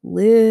wanted to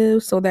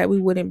live, so that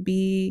we wouldn't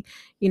be,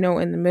 in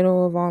the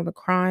middle of all the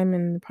crime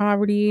and the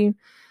poverty.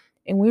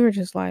 And we were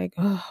just like,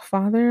 "Oh,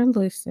 Father,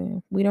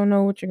 listen, we don't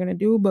know what you're going to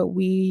do, but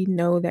we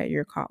know that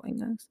you're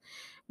calling us.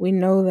 We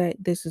know that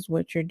this is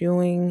what you're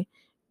doing,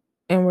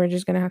 and we're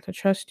just going to have to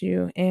trust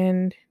you."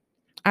 And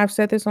I've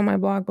said this on my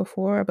blog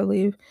before, I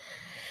believe.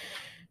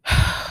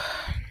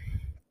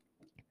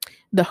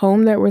 The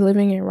home that we're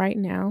living in right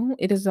now,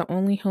 it is the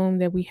only home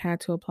that we had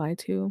to apply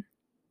to.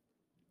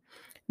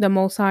 The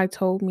Most High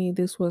told me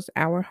this was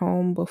our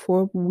home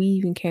before we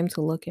even came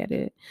to look at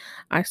it.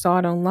 I saw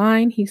it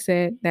online. He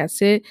said,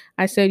 "That's it."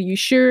 I said, "You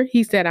sure?"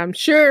 He said, "I'm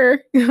sure."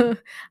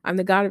 I'm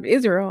the God of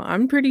Israel.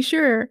 I'm pretty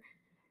sure.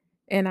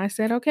 And I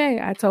said, "Okay."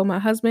 I told my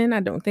husband,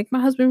 I don't think my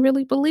husband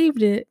really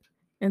believed it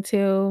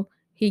until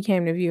he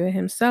came to view it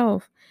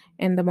himself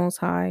and the Most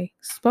High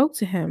spoke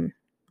to him.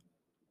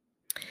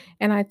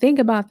 And I think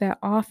about that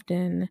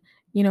often,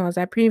 as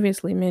I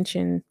previously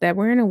mentioned, that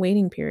we're in a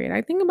waiting period.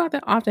 I think about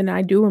that often.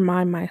 I do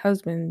remind my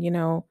husband,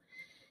 babe,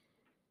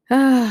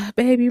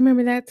 you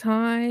remember that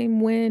time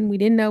when we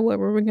didn't know what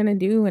we were going to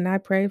do? And I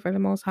prayed for the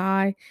Most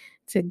High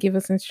to give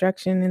us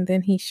instruction. And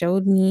then he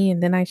showed me,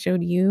 and then I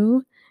showed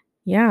you.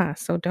 Yeah.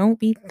 So don't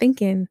be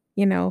thinking,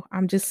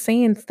 I'm just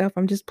saying stuff.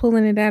 I'm just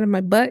pulling it out of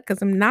my butt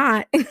because I'm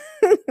not.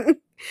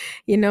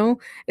 You know,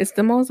 it's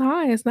the Most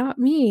High, it's not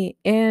me.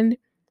 And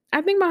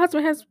I think my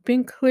husband has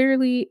been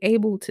clearly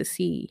able to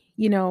see,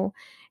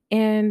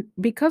 and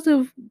because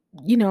of,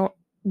 you know,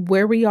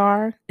 where we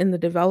are in the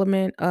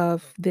development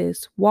of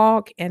this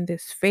walk and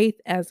this faith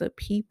as a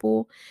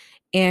people,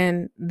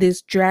 and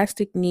this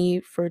drastic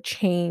need for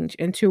change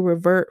and to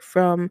revert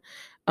from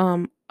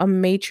a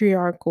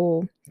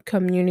matriarchal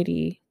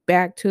community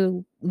back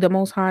to the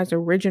Most High's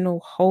original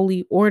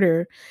holy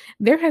order,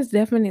 there has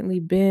definitely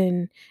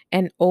been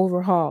an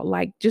overhaul,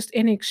 like just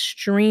an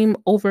extreme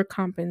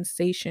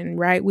overcompensation,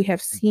 right? We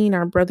have seen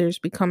our brothers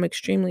become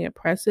extremely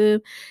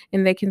oppressive,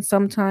 and they can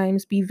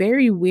sometimes be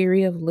very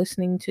weary of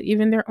listening to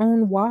even their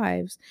own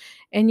wives.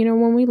 And,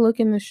 when we look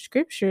in the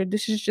scripture,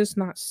 this is just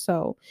not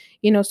so.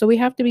 So we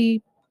have to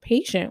be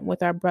patient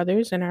with our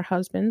brothers and our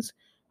husbands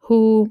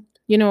who,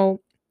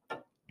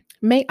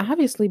 may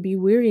obviously be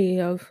weary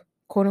of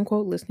quote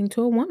unquote listening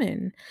to a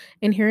woman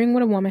and hearing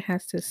what a woman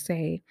has to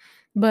say.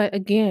 But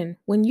again,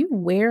 when you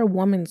wear a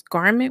woman's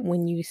garment,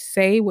 when you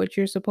say what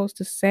you're supposed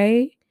to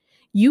say,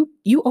 you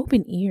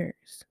open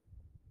ears.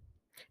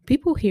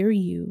 People hear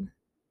you.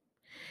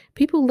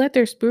 People let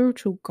their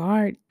spiritual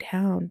guard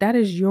down. That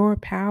is your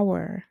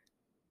power.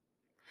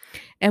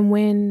 And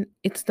when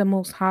it's the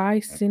Most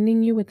High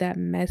sending you with that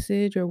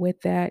message or with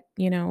that,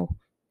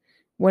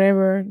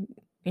 whatever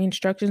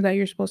instructions that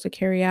you're supposed to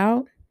carry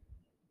out,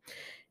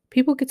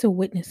 people get to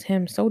witness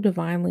him so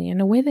divinely in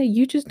a way that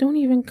you just don't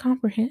even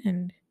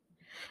comprehend.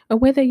 A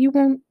way that you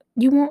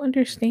won't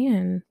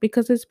understand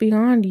because it's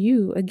beyond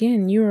you.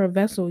 Again, you're a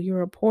vessel,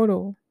 you're a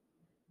portal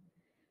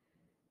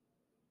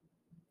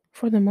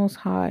for the Most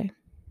High.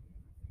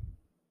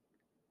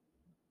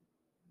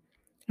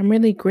 I'm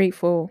really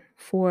grateful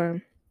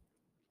for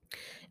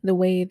the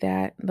way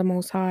that the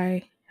Most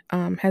High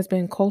has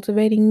been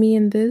cultivating me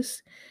in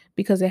this,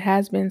 because it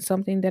has been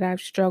something that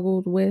I've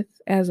struggled with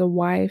as a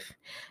wife.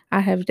 I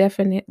have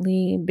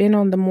definitely been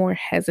on the more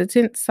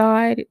hesitant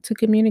side to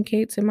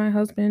communicate to my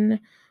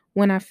husband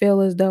when I feel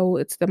as though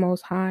it's the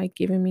Most High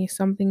giving me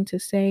something to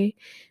say,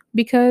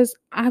 because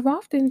I've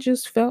often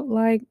just felt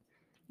like,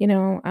 I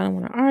don't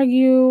want to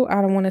argue. I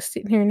don't want to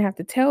sit here and have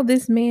to tell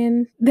this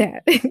man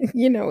that,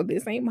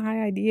 this ain't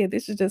my idea.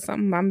 This is just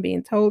something I'm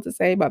being told to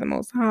say by the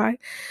Most High.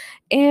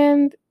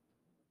 And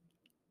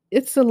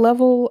it's a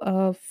level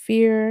of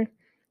fear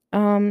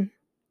um,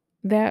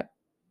 that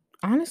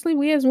honestly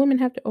we as women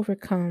have to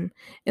overcome.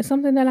 It's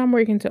something that I'm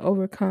working to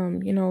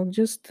overcome,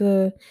 just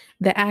the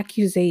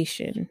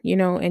accusation,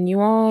 and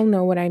you all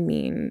know what I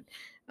mean.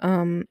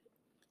 Um,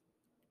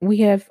 we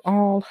have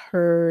all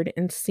heard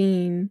and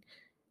seen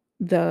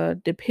the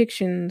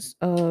depictions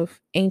of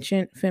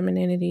ancient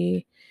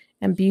femininity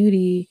and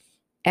beauty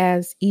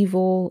as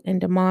evil and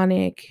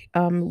demonic,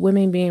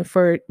 women being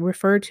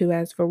referred to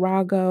as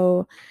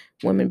virago,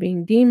 women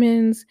being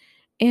demons.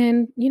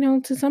 And,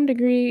 to some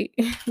degree,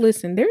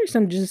 listen, there are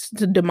some just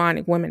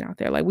demonic women out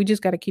there. Like, we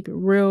just got to keep it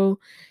real.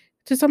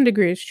 To some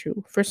degree, it's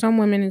true. For some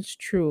women, it's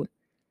true.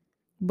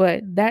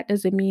 But that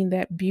doesn't mean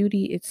that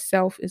beauty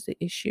itself is the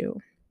issue.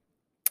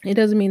 It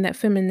doesn't mean that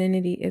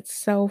femininity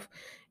itself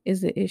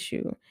is the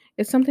issue.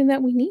 It's something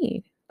that we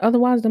need.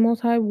 Otherwise, the Most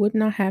High would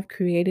not have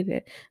created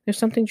it. There's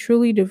something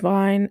truly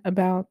divine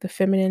about the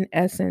feminine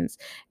essence,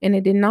 and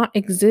it did not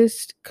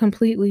exist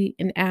completely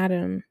in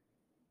Adam.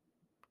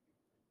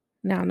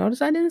 Now,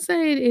 notice I didn't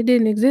say it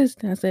didn't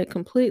exist. I said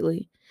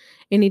completely.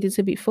 It needed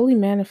to be fully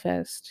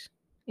manifest.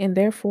 And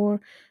therefore,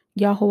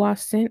 Yahweh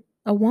sent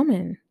a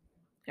woman,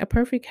 a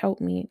perfect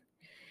helpmeet.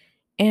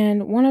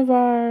 And one of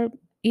our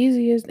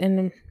easiest,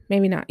 and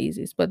maybe not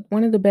easiest, but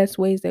one of the best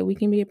ways that we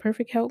can be a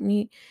perfect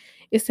helpmeet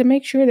is to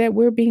make sure that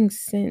we're being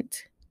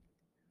sent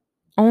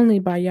only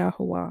by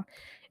Yahuwah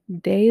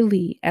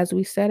daily as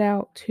we set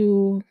out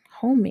to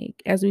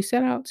homemake, as we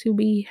set out to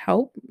be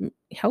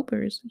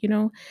helpers,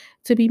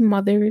 to be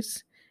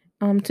mothers,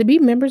 to be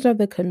members of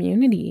the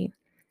community,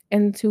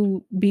 and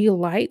to be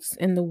lights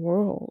in the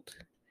world,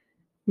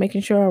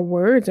 making sure our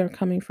words are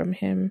coming from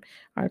Him,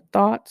 our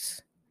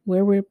thoughts,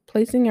 where we're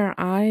placing our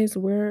eyes,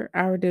 where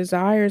our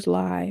desires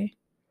lie.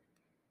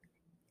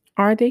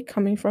 Are they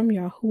coming from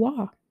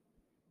Yahuwah?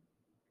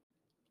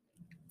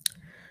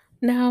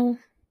 Now,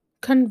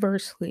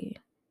 conversely,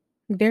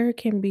 there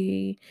can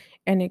be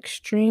an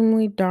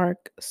extremely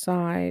dark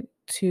side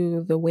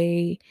to the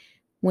way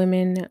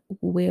women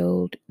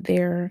wield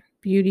their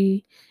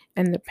beauty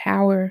and the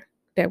power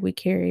that we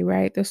carry,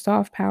 right? The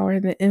soft power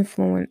and the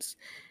influence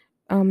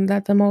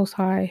that the Most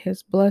High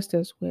has blessed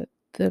us with,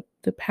 the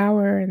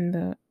power and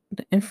the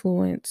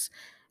influence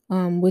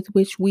with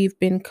which we've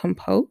been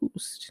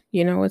composed.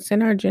 You know, it's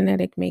in our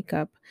genetic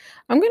makeup.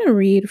 I'm going to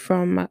read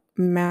from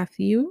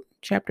Matthew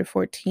chapter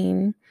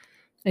 14,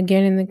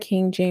 again in the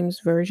King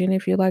James Version,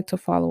 if you'd like to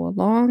follow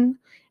along.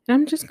 And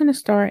I'm just going to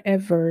start at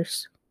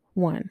verse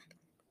 1.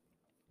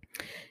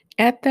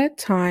 At that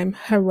time,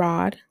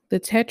 Herod the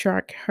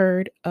Tetrarch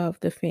heard of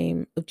the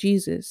fame of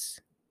Jesus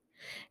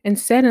and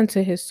said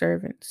unto his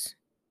servants,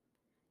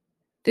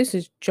 "This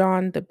is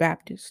John the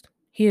Baptist.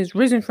 He is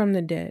risen from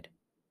the dead,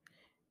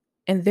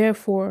 and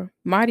therefore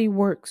mighty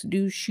works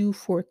do shew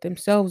forth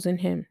themselves in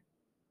him."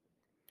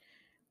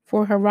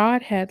 For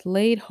Herod had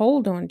laid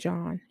hold on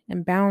John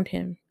and bound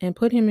him and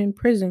put him in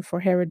prison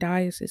for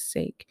Herodias'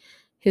 sake,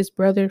 his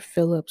brother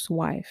Philip's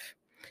wife.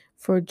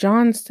 For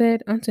John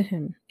said unto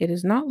him, "It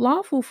is not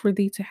lawful for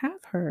thee to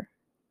have her."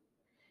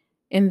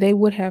 And they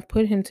would have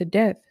put him to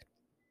death.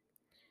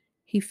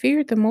 He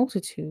feared the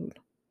multitude,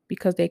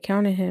 because they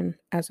counted him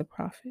as a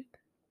prophet.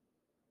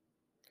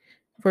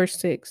 Verse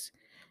 6.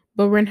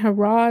 But when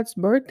Herod's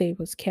birthday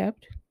was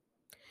kept,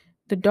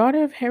 the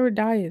daughter of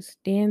Herodias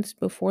danced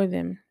before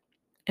them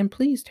and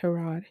pleased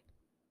Herod.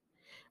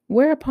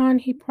 Whereupon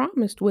he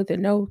promised with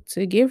an oath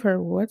to give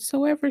her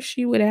whatsoever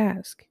she would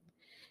ask.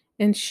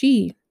 And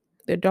she,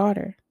 the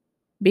daughter,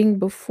 being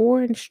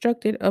before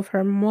instructed of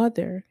her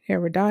mother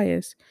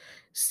Herodias,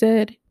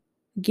 said,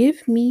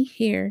 "Give me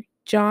here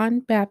John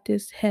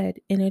Baptist's head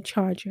in a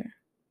charger."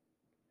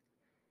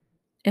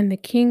 And the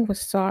king was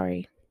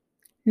sorry.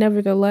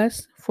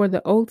 Nevertheless, for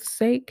the oath's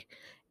sake,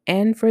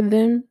 and for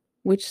them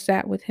which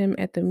sat with him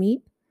at the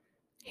meat,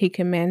 he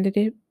commanded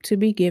it to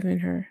be given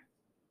her.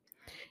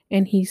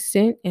 And he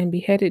sent and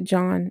beheaded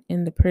John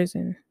in the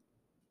prison.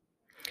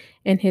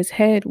 And his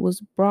head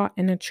was brought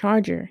in a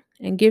charger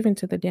and given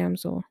to the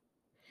damsel,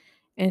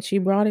 and she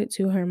brought it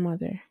to her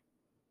mother.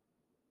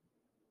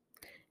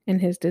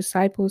 And his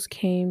disciples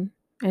came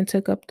and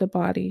took up the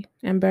body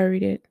and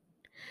buried it,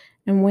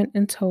 and went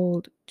and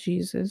told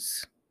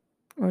Jesus,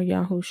 or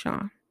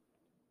Yahusha.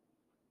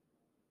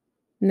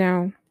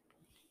 Now,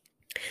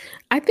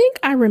 I think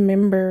I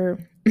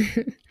remember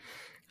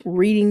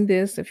reading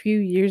this a few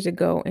years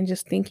ago and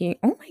just thinking,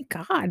 oh my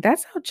God,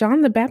 that's how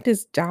John the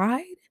Baptist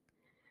died?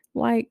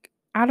 Like,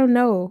 I don't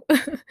know.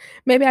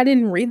 Maybe I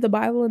didn't read the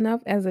Bible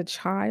enough as a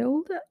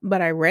child,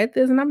 but I read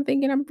this and I'm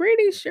thinking, I'm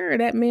pretty sure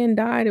that man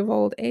died of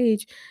old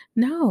age.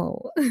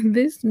 No,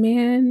 this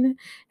man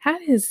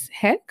had his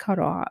head cut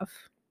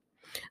off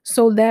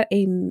so that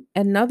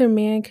another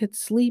man could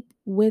sleep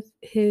with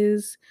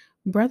his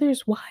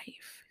brother's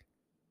wife.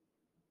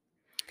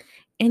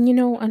 And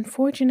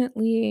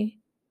unfortunately,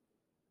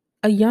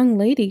 a young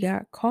lady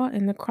got caught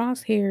in the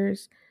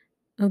crosshairs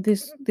of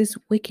this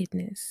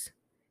wickedness.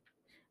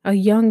 A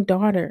young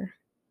daughter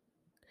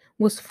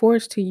was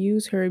forced to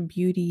use her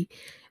beauty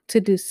to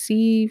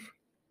deceive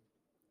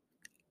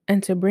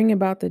and to bring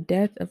about the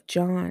death of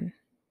John.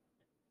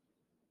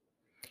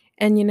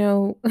 And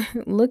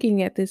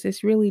looking at this,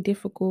 it's really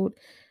difficult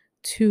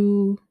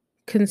to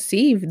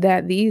conceive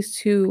that these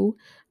two,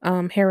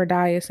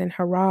 Herodias and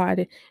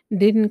Herod,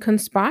 didn't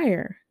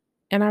conspire.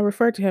 And I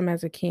refer to him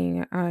as a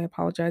king. I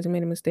apologize. I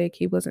made a mistake.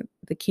 He wasn't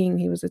the king,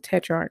 he was a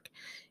tetrarch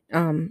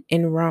in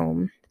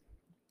Rome,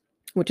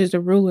 which is a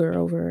ruler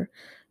over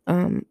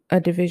a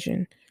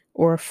division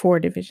or 4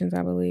 divisions,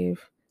 I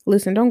believe.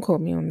 Listen, don't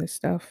quote me on this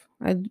stuff.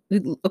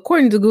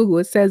 According to Google,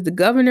 it says the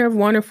governor of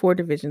 1 or 4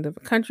 divisions of a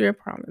country or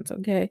province.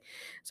 Okay,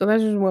 so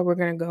that's just what we're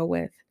gonna go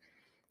with.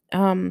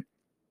 Um,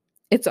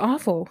 it's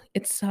awful.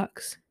 It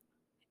sucks,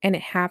 and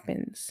it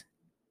happens,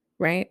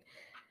 right?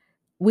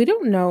 We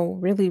don't know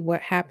really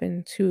what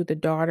happened to the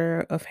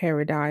daughter of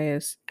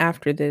Herodias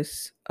after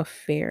this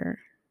affair,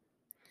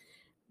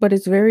 but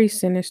it's very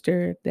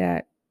sinister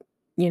that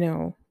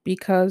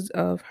because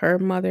of her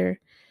mother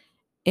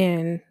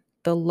and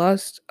the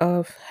lust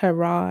of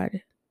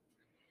Herod,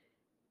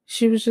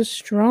 she was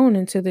just thrown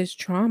into this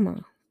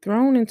trauma,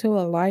 thrown into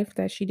a life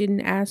that she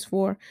didn't ask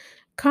for,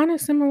 kind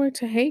of similar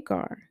to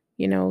Hagar.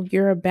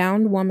 You're a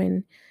bound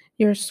woman,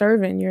 you're a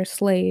servant, you're a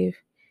slave.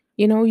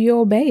 You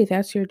obey,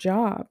 that's your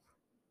job.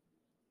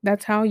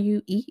 That's how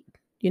you eat.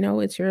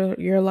 It's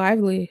your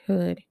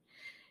livelihood.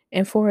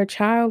 And for a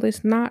child,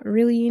 it's not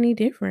really any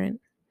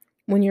different.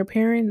 When your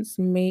parents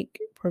make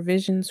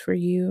provisions for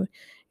you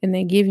and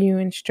they give you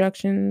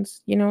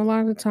instructions, a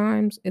lot of the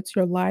times it's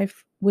your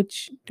life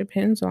which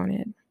depends on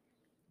it.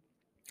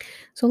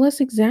 So let's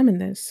examine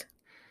this.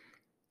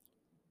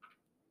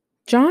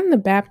 John the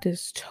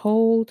Baptist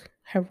told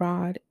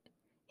Herod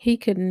he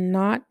could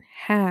not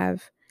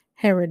have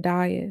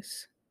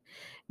Herodias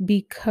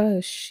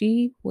because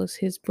she was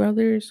his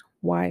brother's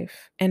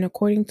wife, and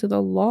according to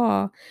the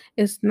law,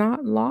 it's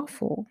not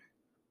lawful.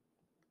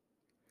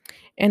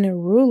 And a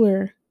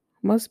ruler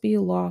must be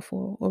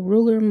lawful. A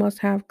ruler must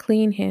have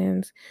clean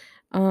hands,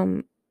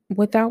 um,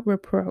 without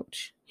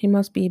reproach. He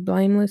must be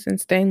blameless and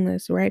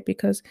stainless, right?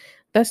 Because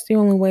that's the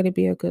only way to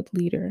be a good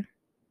leader.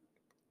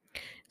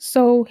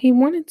 So he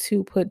wanted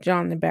to put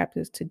John the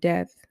Baptist to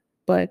death,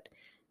 but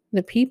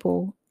the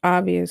people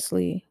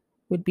obviously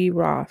would be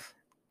wroth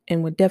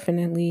and would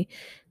definitely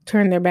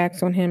turn their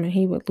backs on him, and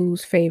he would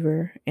lose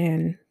favor.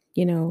 And,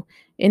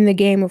 in the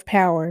game of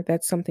power,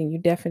 that's something you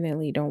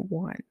definitely don't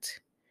want.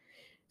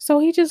 So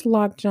he just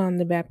locked John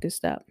the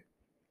Baptist up.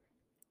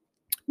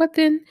 But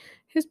then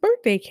his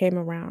birthday came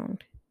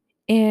around,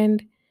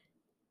 and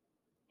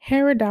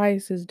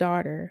Herodias'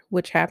 daughter,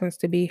 which happens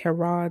to be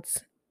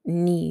Herod's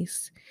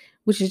niece,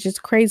 which is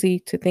just crazy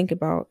to think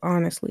about,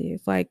 honestly.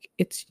 It's like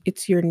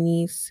it's your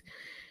niece.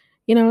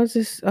 It's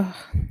just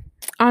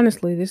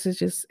honestly, this is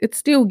just it's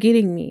still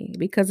getting me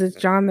because it's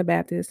John the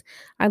Baptist.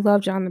 I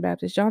love John the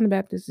Baptist. John the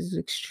Baptist is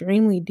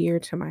extremely dear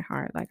to my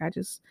heart. Like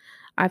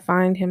I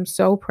find him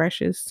so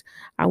precious.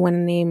 I want to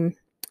name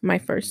my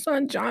first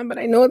son John, but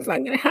I know it's not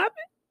going to happen.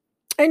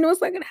 I know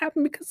it's not going to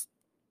happen because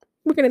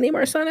we're going to name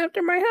our son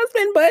after my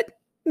husband, but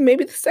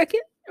maybe the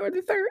second or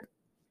the third.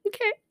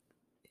 Okay.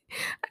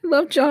 I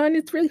love John.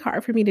 It's really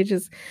hard for me to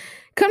just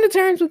come to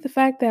terms with the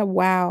fact that,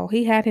 wow,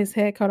 he had his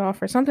head cut off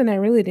for something that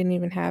really didn't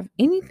even have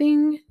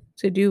anything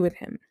to do with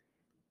him.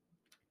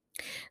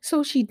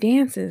 So she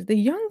dances. The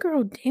young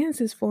girl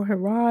dances for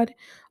Herod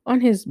on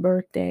his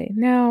birthday.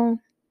 Now,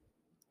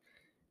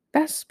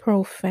 that's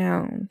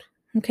profound,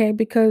 okay?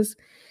 Because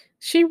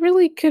she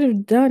really could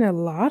have done a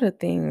lot of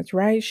things,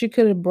 right? She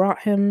could have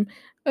brought him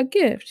a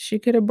gift. She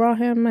could have brought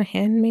him a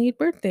handmade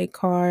birthday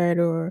card,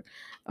 or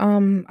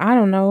I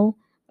don't know,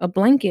 a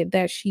blanket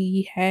that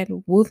she had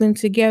woven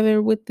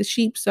together with the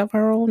sheeps of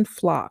her own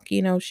flock.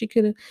 She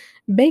could have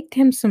baked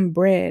him some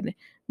bread,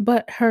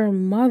 but her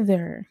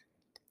mother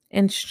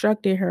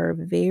instructed her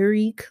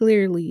very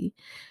clearly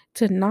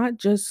to not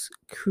just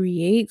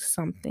create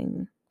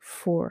something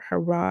for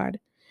Herod,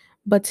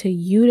 but to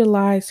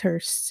utilize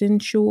her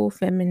sensual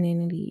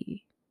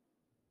femininity,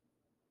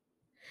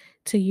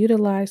 to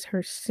utilize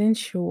her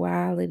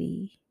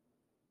sensuality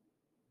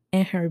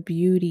and her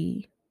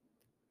beauty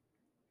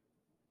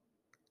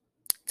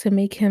to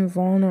make him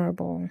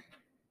vulnerable.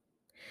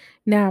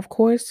 Now, of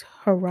course,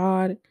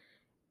 Herod,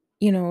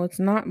 it's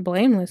not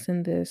blameless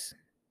in this,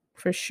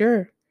 for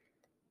sure.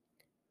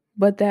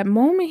 But that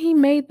moment he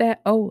made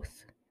that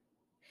oath,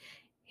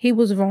 he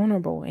was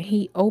vulnerable and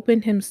he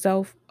opened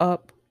himself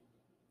up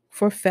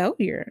for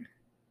failure,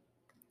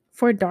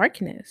 for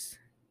darkness.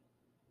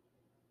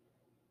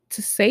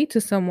 To say to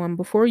someone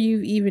before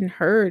you've even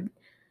heard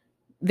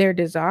their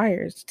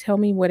desires, tell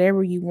me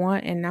whatever you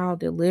want and I'll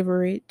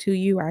deliver it to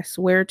you. I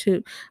swear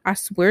to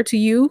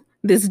you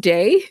this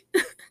day,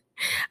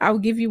 I'll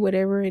give you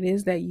whatever it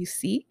is that you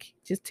seek.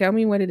 Just tell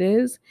me what it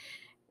is.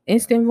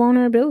 Instant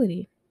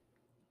vulnerability.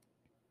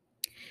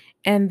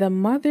 And the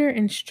mother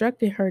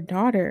instructed her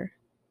daughter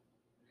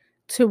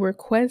to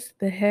request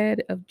the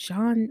head of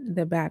John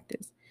the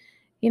Baptist.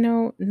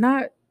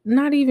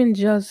 Not even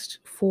just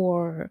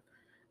for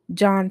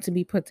John to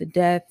be put to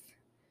death,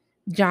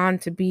 John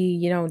to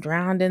be,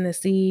 drowned in the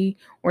sea,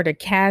 or to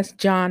cast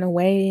John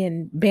away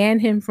and ban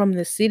him from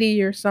the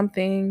city or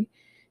something.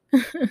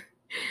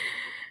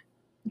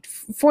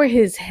 For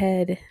his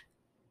head.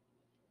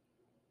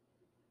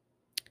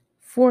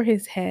 For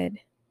his head.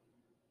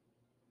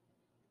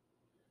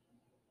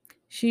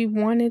 She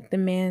wanted the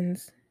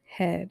man's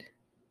head.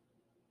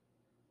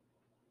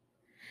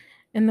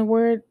 And the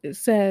word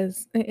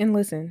says, and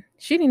listen,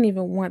 she didn't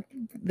even want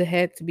the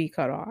head to be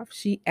cut off.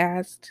 She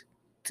asked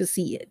to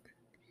see it.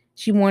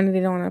 She wanted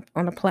it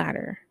on a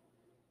platter.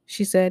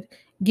 She said,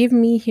 "Give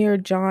me here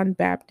John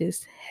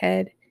Baptist's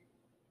head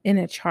in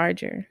a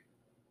charger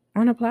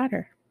on a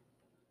platter."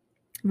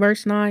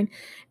 Verse 9,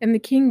 and the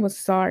king was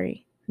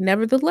sorry.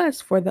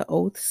 Nevertheless, for the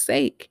oath's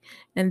sake,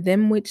 and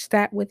them which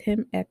sat with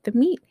him at the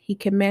meat, he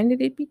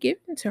commanded it be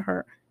given to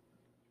her.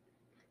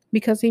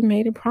 Because he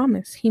made a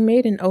promise. He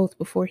made an oath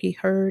before he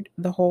heard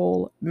the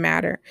whole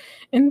matter.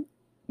 And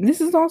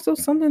this is also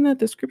something that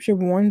the scripture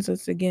warns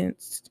us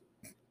against,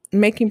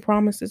 making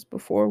promises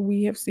before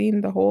we have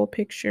seen the whole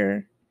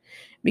picture,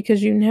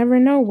 because you never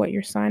know what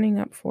you're signing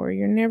up for.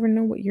 You never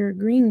know what you're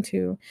agreeing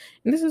to.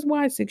 And this is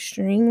why it's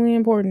extremely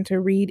important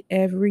to read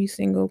every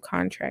single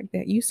contract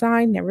that you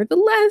sign.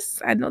 Nevertheless,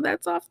 I know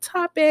that's off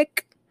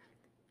topic.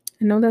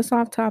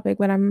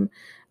 But I'm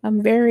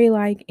very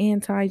like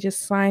anti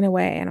just sign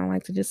away. I don't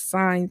like to just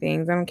sign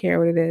things. I don't care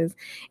what it is.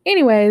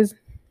 Anyways,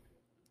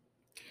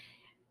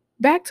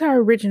 back to our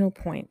original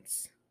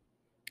points.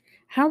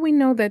 How we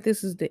know that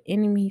this is the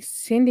enemy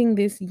sending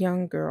this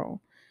young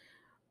girl.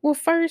 Well,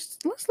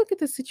 first, let's look at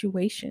the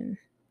situation,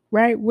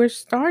 right? We're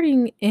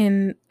starting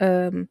in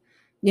a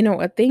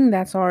thing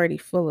that's already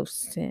full of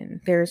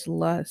sin. There's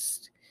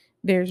lust,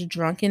 there's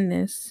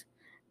drunkenness,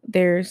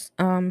 there's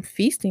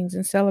feastings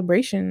and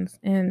celebrations.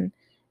 And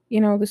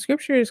the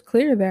scripture is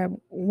clear that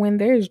when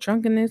there's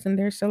drunkenness and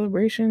there's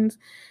celebrations,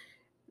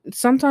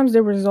 Sometimes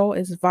the result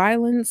is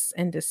violence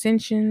and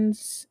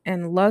dissensions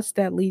and lust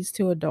that leads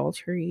to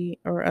adultery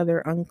or other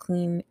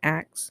unclean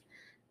acts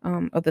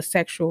of the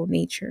sexual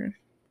nature.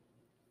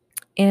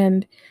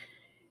 And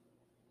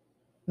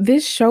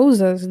this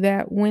shows us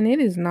that when it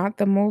is not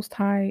the Most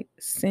High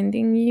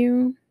sending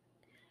you,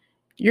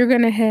 you're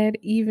going to head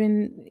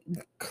even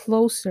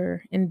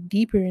closer and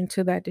deeper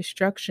into that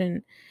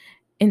destruction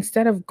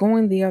instead of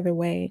going the other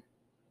way,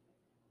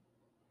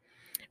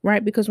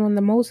 right? Because when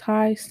the Most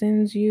High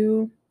sends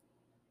you,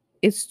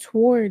 it's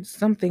towards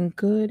something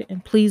good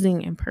and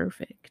pleasing and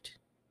perfect.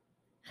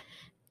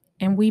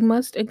 And we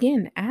must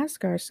again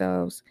ask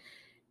ourselves,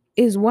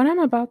 is what I'm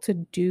about to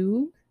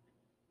do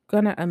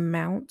going to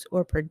amount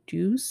or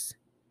produce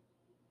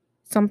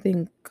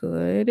something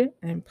good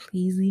and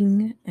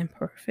pleasing and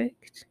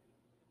perfect?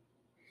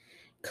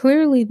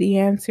 Clearly, the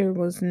answer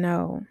was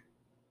no.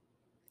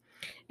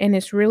 And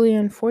it's really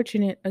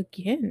unfortunate,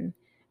 again,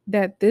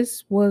 that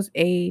this was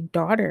a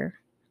daughter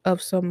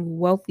of some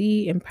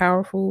wealthy and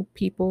powerful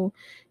people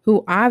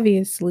who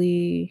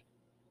obviously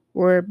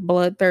were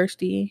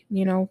bloodthirsty,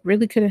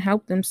 really couldn't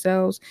help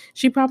themselves.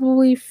 She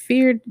probably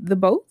feared the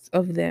both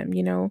of them,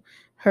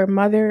 her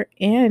mother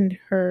and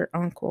her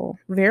uncle,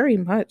 very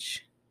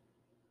much.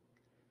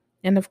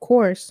 And of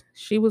course,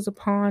 she was a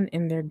pawn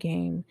in their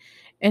game,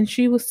 and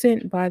she was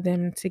sent by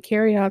them to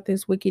carry out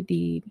this wicked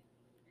deed.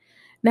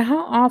 Now,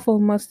 how awful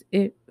must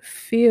it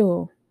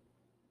feel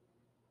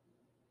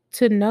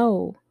to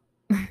know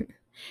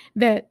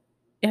that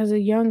as a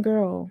young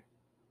girl,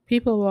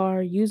 people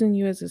are using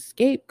you as a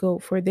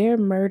scapegoat for their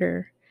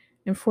murder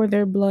and for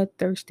their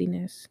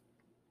bloodthirstiness?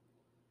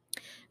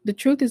 The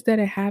truth is that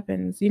it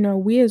happens.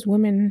 We as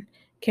women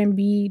can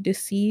be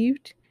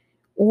deceived,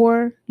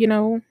 or,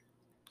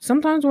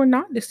 sometimes we're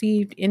not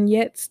deceived and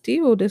yet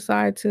still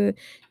decide to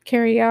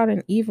carry out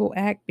an evil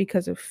act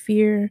because of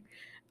fear.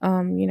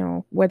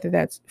 Whether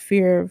that's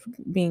fear of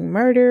being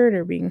murdered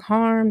or being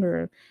harmed,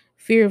 or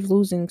fear of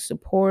losing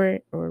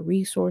support or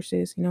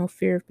resources,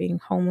 fear of being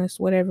homeless,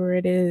 whatever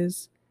it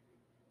is.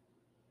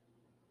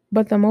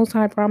 But the Most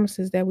High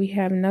promises that we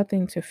have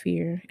nothing to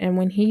fear. And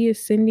when He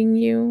is sending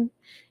you,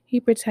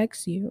 He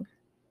protects you,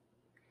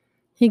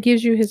 He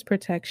gives you His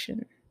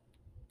protection.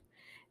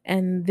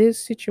 And this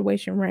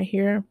situation right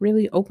here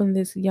really opened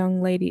this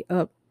young lady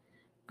up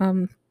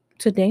um,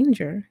 to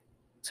danger,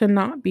 to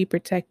not be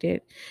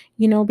protected,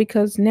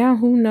 because now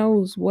who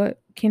knows what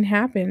can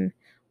happen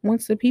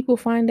once the people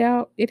find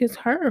out it is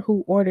her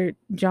who ordered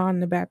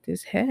John the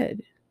Baptist's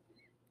head.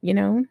 You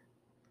know,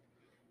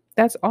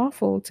 that's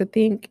awful to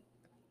think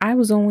I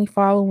was only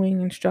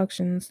following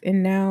instructions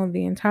and now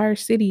the entire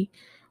city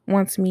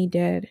wants me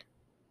dead.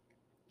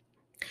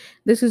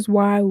 This is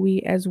why we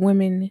as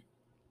women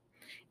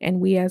and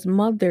we as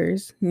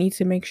mothers need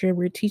to make sure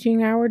we're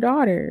teaching our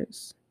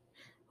daughters,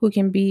 who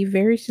can be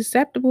very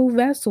susceptible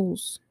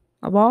vessels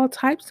of all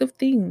types of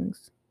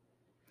things,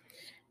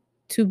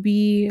 to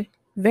be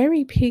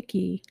very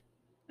picky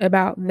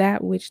about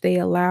that which they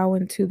allow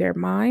into their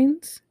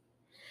minds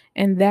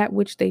and that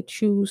which they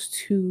choose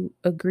to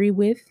agree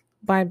with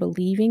by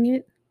believing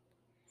it,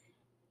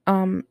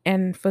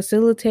 and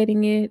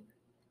facilitating it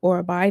or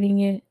abiding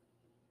it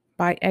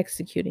by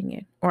executing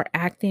it or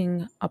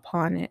acting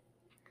upon it.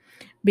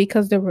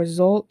 Because the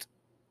result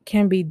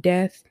can be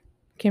death,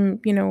 can,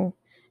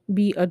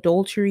 be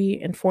adultery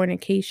and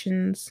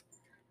fornications.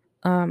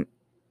 Um,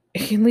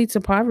 it can lead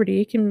to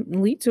poverty. It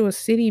can lead to a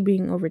city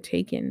being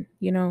overtaken.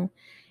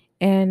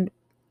 And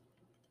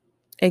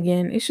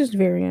again, it's just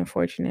very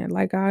unfortunate.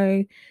 Like,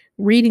 I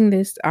reading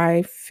this,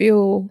 I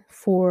feel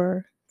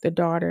for the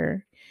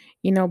daughter,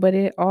 but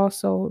it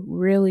also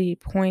really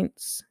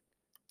points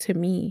to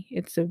me.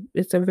 It's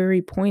a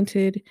very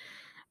pointed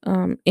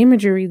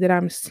imagery that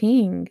I'm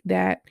seeing,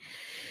 that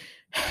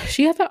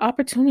she had the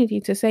opportunity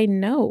to say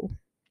no.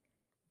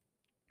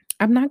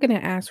 I'm not going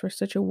to ask for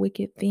such a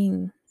wicked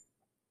thing,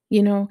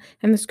 and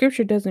the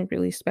scripture doesn't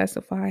really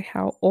specify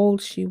how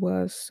old she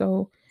was.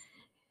 So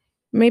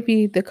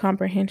maybe the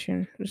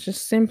comprehension was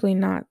just simply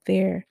not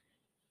there.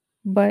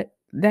 But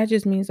that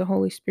just means the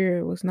Holy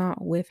Spirit was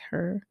not with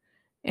her.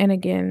 And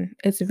again,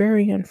 it's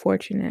very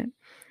unfortunate.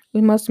 We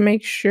must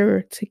make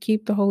sure to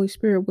keep the Holy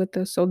Spirit with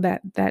us so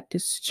that that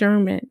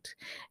discernment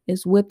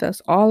is with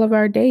us all of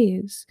our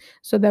days.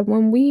 So that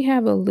when we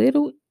have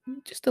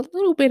just a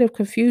little bit of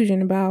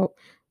confusion about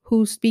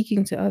who's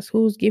speaking to us,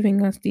 who's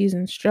giving us these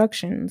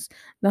instructions,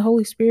 the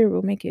Holy Spirit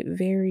will make it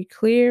very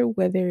clear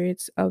whether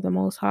it's of the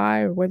Most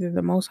High or whether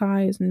the Most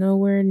High is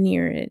nowhere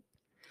near it,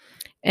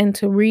 and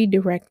to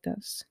redirect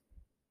us.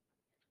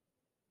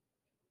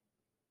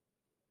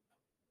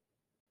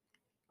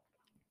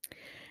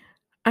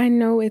 I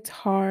know it's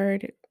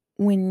hard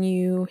when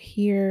you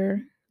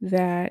hear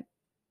that,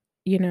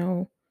 you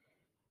know,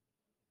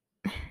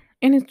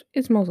 and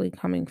it's mostly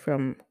coming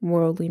from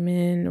worldly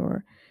men,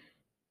 or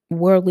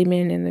worldly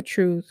men in the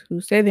truth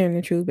who say they're in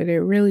the truth, but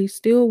they're really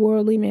still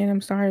worldly men. I'm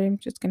sorry, I'm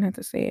just gonna have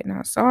to say it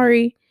now.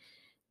 Sorry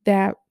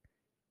that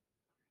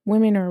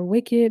women are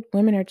wicked.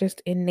 Women are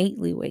just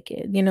innately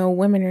wicked.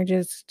 Women are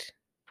just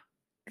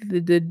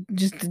the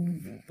just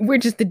we're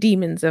just the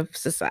demons of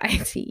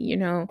society,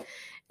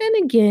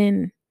 And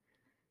again,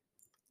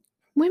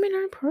 women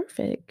aren't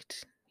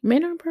perfect.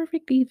 Men aren't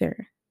perfect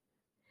either.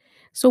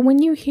 So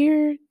when you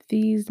hear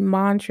these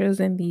mantras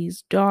and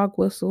these dog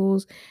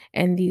whistles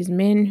and these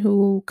men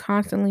who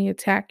constantly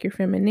attack your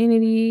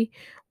femininity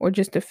or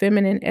just the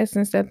feminine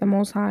essence that the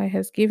Most High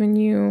has given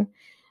you,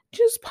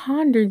 just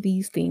ponder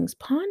these things.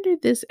 Ponder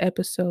this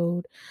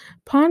episode.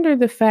 Ponder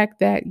the fact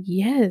that,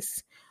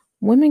 yes,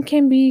 women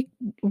can be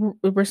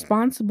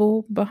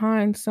responsible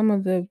behind some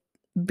of the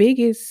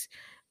biggest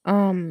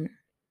um,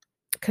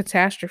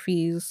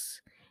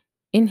 catastrophes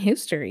in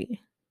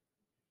history.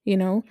 You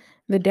know,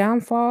 the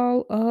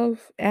downfall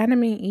of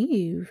Adam and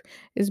Eve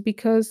is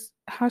because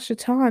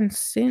Hashatan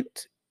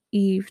sent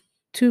Eve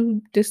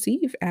to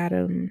deceive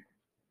Adam.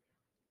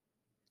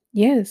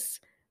 Yes,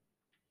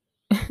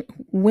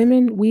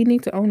 women, we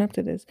need to own up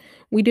to this.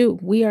 We do.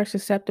 We are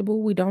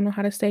susceptible. We don't know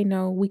how to say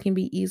no. We can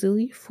be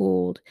easily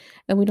fooled,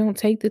 and we don't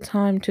take the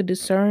time to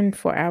discern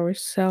for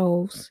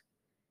ourselves.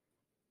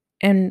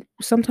 And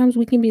sometimes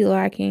we can be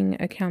lacking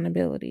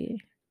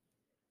accountability.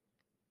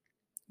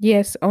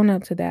 Yes, own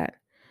up to that.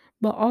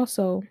 But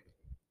also,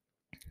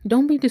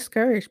 don't be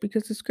discouraged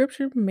because the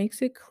scripture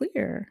makes it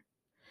clear.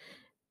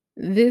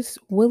 This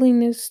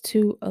willingness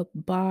to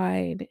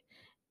abide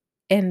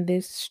and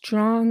this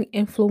strong,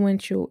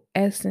 influential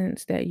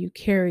essence that you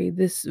carry,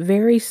 this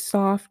very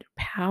soft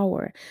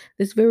power,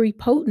 this very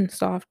potent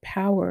soft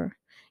power,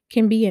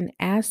 can be an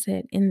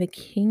asset in the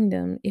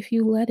kingdom if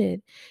you let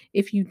it,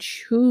 if you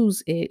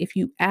choose it, if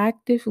you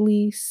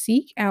actively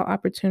seek out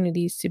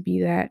opportunities to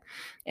be that,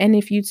 and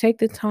if you take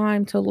the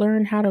time to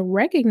learn how to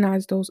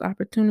recognize those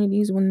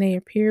opportunities when they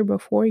appear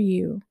before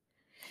you.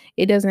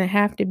 It doesn't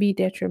have to be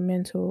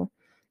detrimental.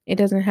 It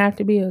doesn't have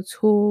to be a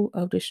tool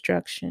of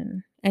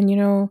destruction.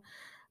 And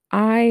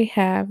I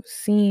have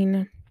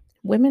seen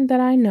women that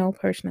I know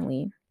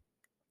personally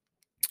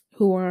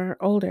who are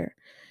older.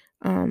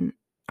 Um,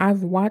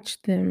 I've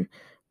watched them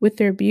with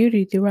their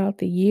beauty throughout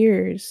the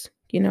years,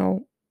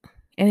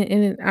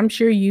 and I'm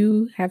sure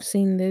you have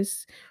seen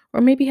this or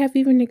maybe have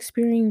even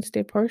experienced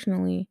it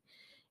personally.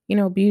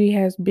 Beauty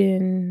has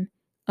been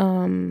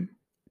um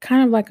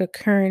kind of like a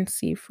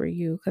currency for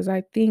you because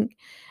I think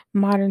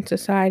modern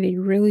society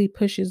really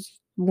pushes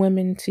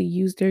women to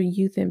use their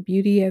youth and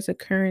beauty as a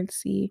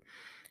currency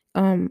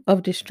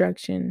of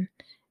destruction,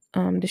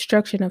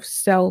 destruction of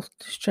self,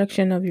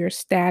 destruction of your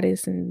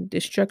status, and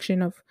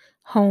destruction of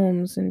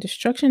homes, and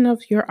destruction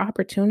of your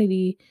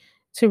opportunity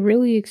to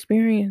really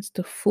experience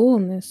the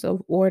fullness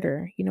of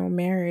order,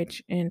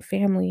 marriage and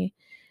family.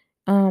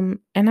 And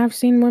I've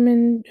seen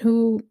women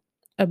who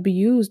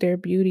abuse their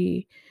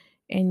beauty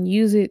and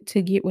use it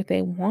to get what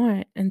they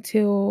want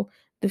until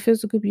the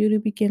physical beauty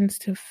begins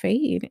to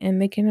fade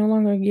and they can no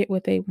longer get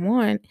what they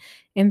want.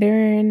 And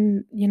they're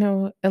in,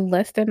 a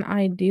less than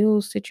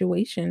ideal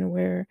situation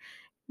where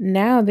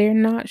now they're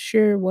not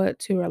sure what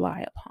to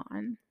rely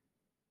upon.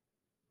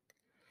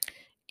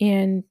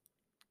 And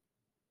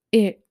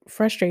it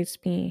frustrates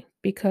me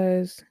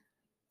because,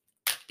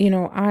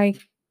 I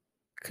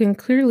can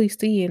clearly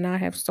see and I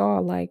have saw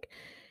like,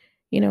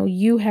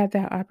 you had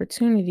that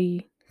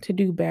opportunity to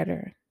do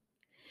better.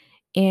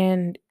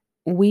 And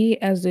we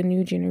as the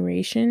new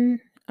generation,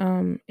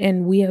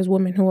 and we as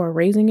women who are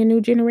raising a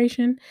new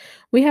generation,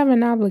 we have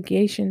an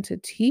obligation to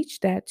teach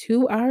that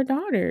to our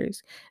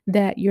daughters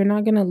that you're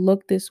not going to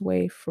look this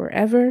way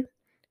forever.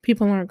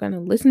 People aren't going to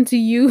listen to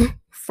you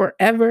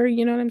forever.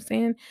 You know what I'm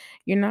saying?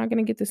 You're not going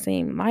to get the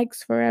same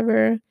likes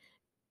forever.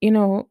 You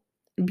know,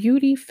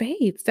 beauty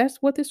fades.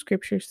 That's what the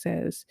scripture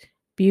says.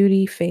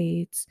 Beauty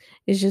fades.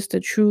 It's just the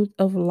truth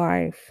of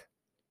life.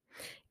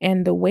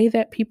 And the way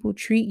that people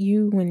treat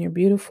you when you're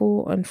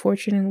beautiful,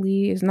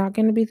 unfortunately, is not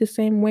going to be the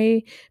same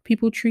way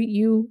people treat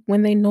you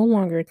when they no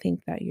longer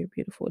think that you're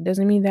beautiful. It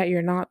doesn't mean that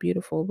you're not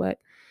beautiful, but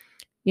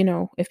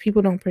if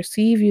people don't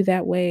perceive you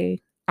that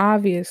way,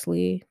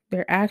 obviously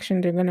their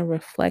actions are going to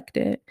reflect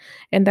it.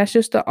 And that's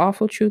just the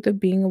awful truth of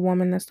being a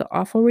woman. That's the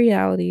awful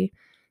reality.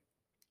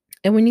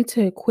 And we need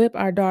to equip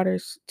our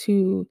daughters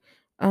to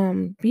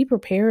be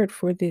prepared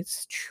for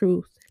this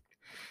truth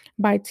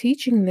by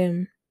teaching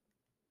them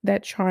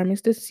that charm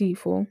is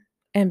deceitful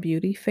and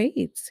beauty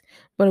fades,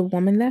 but a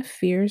woman that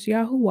fears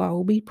Yahuwah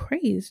will be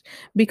praised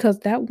because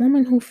that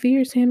woman who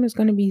fears him is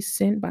going to be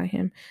sent by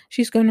him.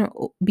 She's going to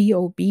be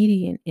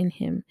obedient in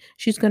him.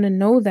 She's going to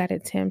know that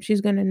it's him. She's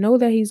going to know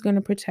that he's going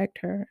to protect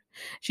her.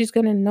 She's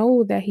going to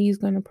know that he's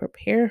going to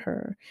prepare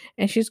her.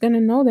 And she's going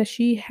to know that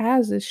she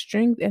has the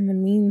strength and the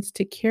means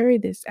to carry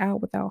this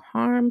out without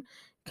harm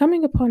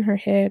coming upon her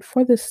head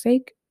for the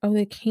sake of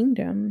the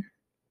kingdom.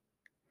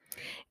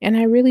 And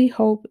I really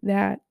hope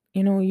that,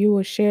 you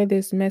will share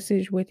this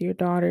message with your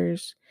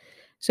daughters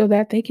so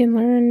that they can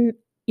learn,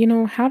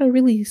 how to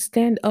really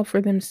stand up for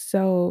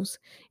themselves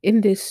in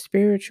this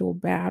spiritual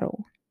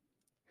battle.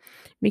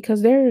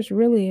 Because there is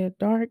really a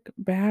dark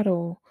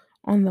battle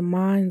on the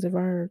minds of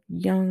our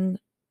young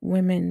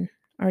women,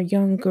 our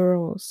young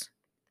girls.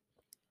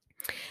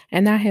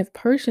 And I have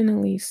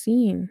personally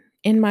seen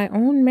In my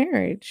own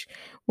marriage,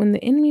 when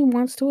the enemy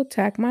wants to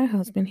attack my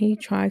husband, he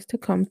tries to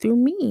come through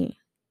me.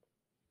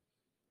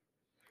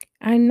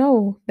 I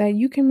know that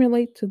you can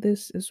relate to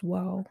this as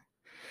well.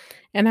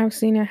 And I've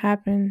seen it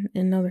happen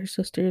in other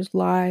sisters'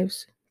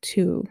 lives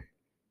too.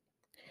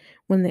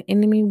 When the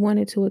enemy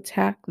wanted to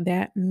attack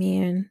that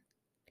man,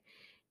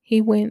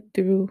 he went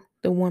through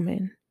the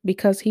woman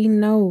because he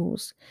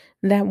knows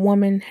that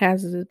woman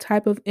has the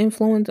type of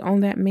influence on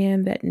that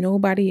man that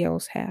nobody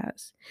else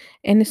has.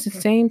 And it's the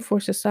same for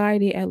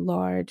society at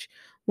large.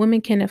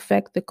 Women can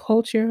affect the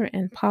culture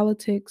and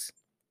politics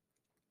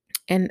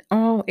and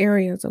all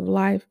areas of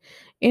life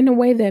in a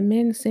way that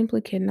men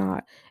simply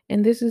cannot.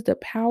 And this is the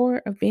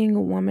power of being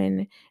a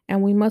woman,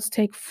 and we must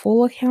take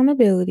full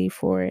accountability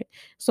for it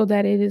so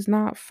that it is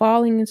not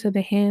falling into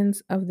the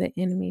hands of the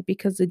enemy.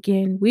 Because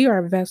again, we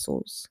are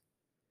vessels.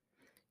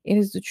 It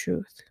is the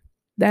truth.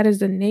 That is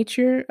the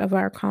nature of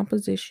our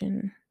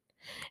composition.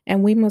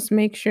 And we must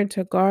make sure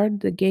to guard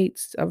the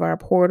gates of our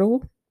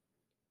portal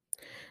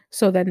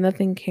so that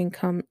nothing can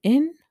come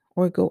in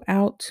or go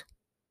out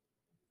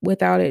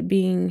without it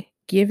being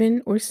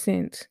given or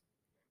sent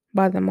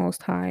by the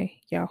Most High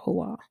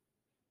Yahuwah.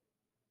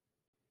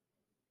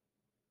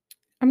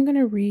 I'm going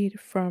to read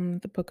from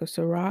the book of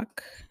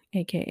Sirach,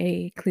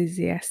 aka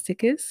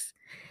Ecclesiasticus,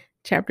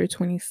 chapter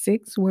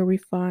 26, where we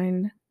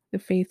find the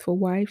faithful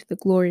wife, the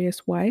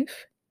glorious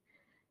wife.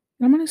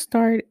 And I'm going to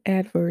start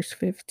at verse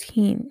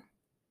 15.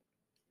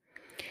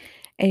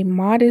 A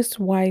modest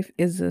wife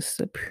is a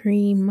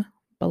supreme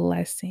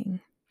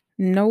blessing.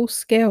 No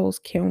scales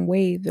can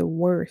weigh the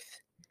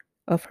worth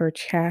of her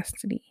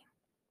chastity.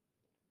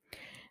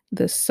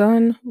 The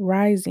sun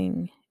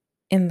rising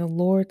in the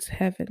Lord's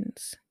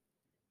heavens.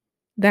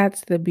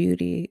 That's the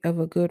beauty of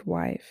a good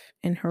wife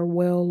in her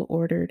well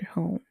ordered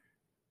home.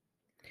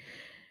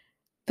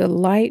 The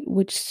light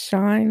which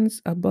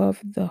shines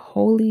above the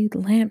holy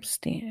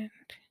lampstand.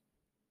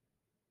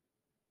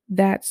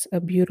 That's a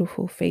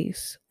beautiful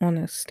face on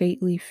a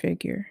stately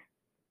figure.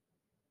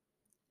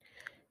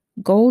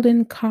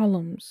 Golden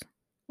columns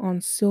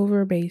on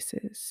silver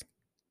bases.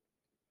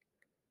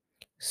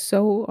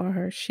 So are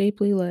her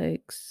shapely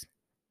legs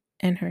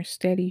and her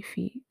steady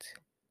feet.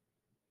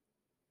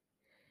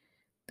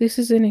 This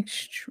is an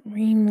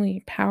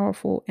extremely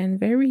powerful and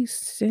very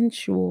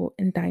sensual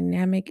and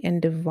dynamic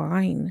and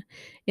divine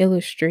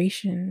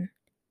illustration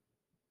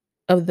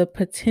of the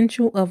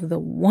potential of the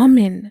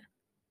woman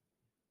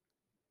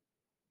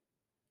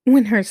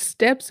when her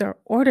steps are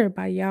ordered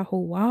by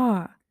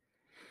Yahuwah.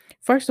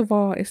 First of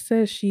all, it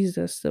says she's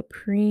a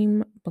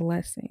supreme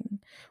blessing.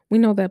 We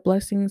know that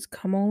blessings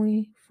come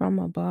only from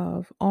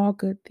above. All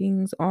good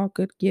things, all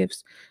good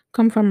gifts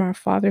come from our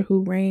Father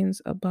who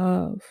reigns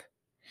above.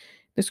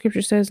 The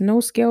scripture says, no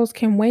scales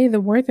can weigh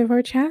the worth of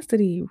her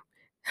chastity.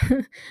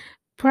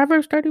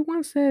 Proverbs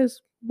 31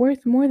 says,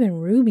 worth more than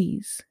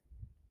rubies,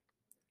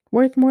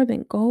 worth more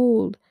than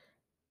gold.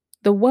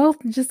 The wealth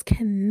just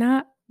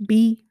cannot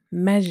be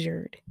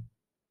measured.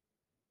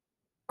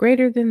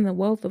 Greater than the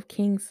wealth of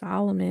King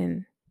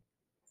Solomon.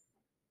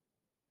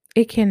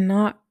 It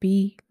cannot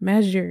be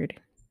measured.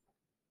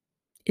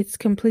 It's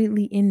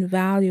completely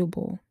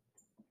invaluable.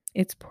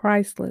 It's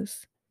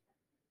priceless.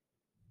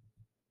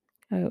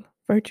 A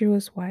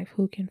virtuous wife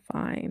who can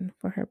find,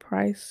 for her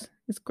price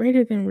is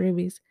greater than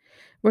rubies.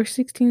 Verse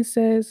 16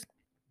 says,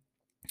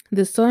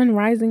 the sun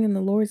rising in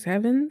the Lord's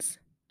heavens,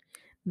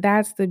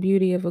 that's the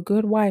beauty of a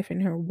good wife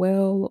in her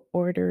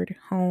well-ordered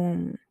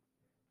home.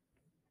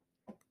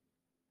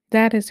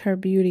 That is her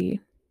beauty.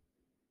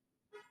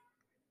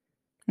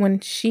 When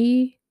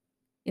she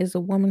is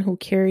a woman who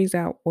carries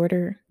out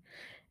order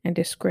and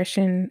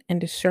discretion and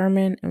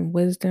discernment and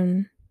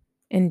wisdom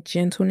and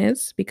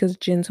gentleness, because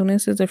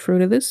gentleness is a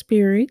fruit of the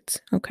spirit.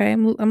 Okay,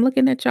 I'm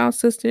looking at y'all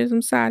sisters.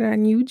 I'm side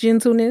on you.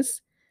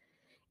 Gentleness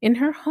in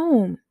her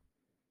home.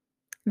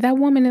 That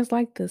woman is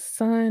like the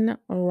sun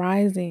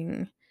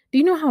rising. Do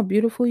you know how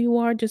beautiful you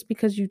are just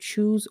because you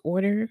choose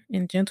order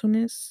and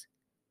gentleness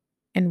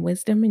and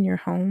wisdom in your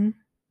home?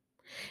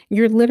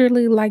 You're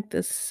literally like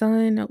the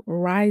sun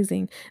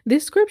rising.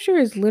 This scripture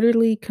is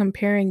literally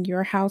comparing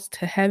your house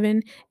to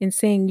heaven and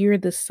saying you're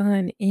the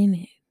sun in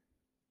it.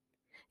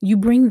 You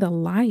bring the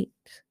light.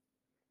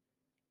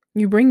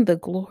 You bring the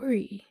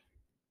glory.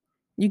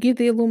 You give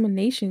the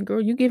illumination,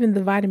 girl. You giving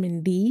the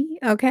vitamin D,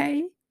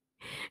 okay?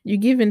 You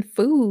giving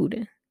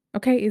food.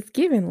 Okay, it's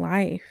given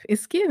life.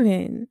 It's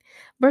given.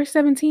 Verse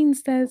 17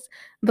 says,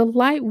 the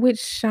light which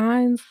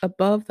shines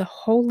above the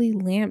holy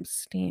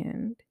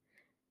lampstand.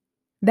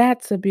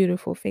 That's a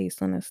beautiful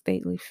face on a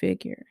stately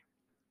figure.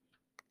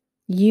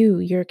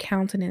 Your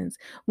countenance,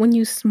 when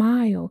you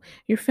smile,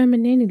 your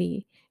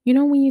femininity,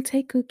 when you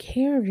take good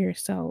care of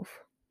yourself,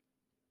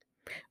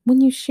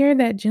 when you share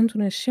that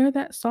gentleness, share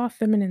that soft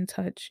feminine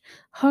touch,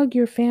 hug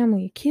your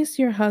family, kiss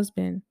your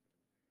husband,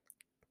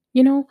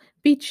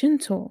 be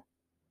gentle.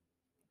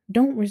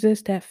 Don't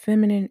resist that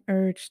feminine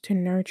urge to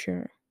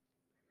nurture.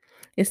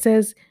 It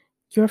says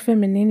your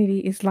femininity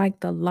is like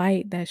the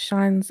light that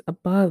shines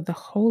above the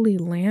holy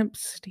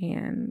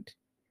lampstand.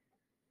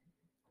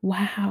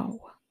 Wow.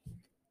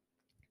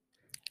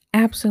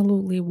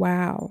 Absolutely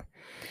wow.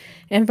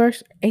 And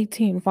verse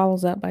 18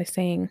 follows up by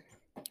saying,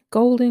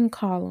 golden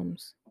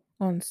columns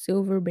on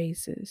silver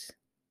bases.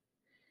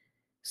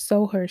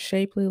 So her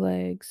shapely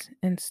legs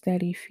and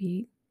steady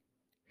feet.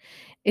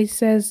 It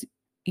says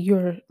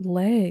your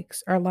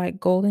legs are like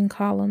golden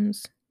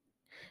columns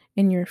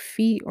and your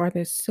feet are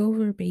the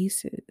silver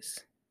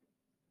bases.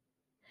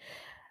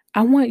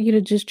 I want you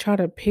to just try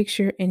to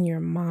picture in your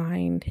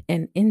mind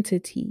an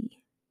entity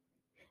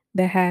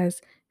that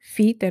has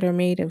feet that are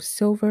made of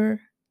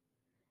silver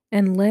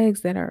and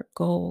legs that are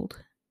gold.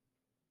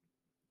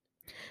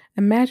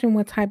 Imagine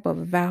what type of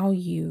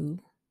value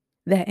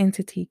that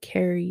entity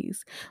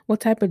carries, what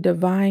type of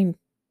divine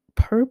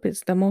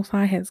purpose the Most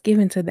High has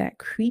given to that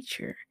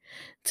creature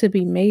to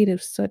be made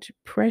of such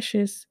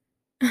precious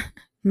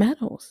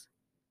metals.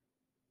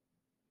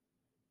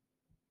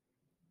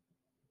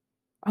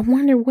 I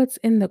wonder what's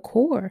in the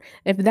core.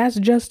 If that's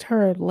just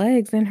her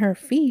legs and her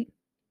feet,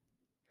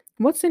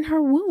 what's in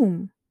her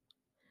womb?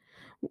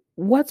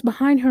 What's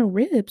behind her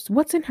ribs?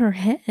 What's in her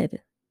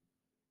head?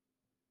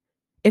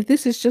 If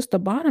this is just the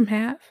bottom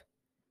half,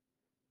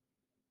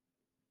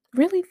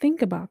 really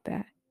think about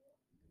that.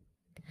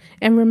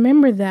 And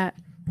remember that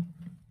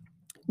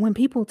when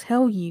people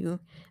tell you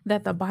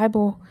that the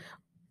Bible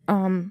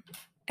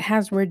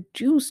has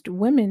reduced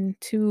women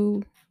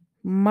to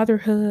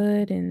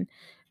motherhood and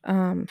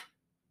um,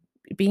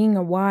 being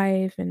a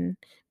wife and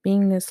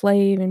being a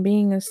slave and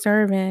being a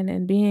servant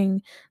and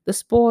being the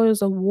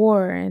spoils of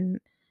war and,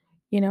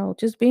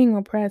 just being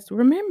oppressed.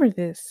 Remember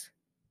this.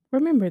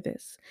 Remember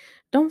this.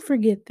 Don't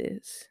forget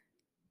this.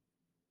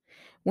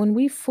 When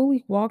we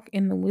fully walk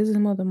in the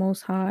wisdom of the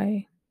Most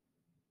High,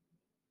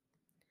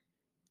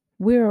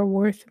 we are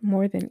worth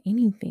more than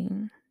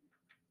anything.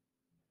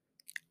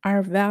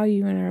 Our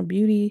value and our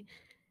beauty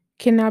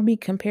cannot be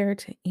compared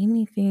to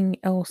anything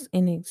else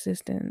in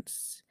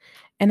existence.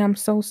 And I'm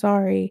so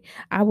sorry.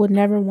 I would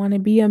never want to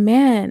be a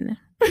man.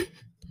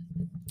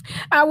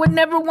 I would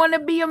never want to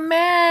be a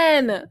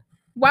man.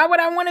 Why would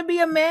I want to be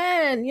a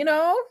man?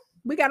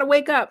 We got to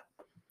wake up.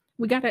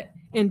 We got to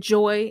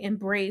enjoy,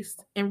 embrace,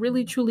 and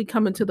really truly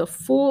come into the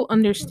full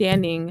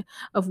understanding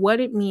of what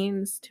it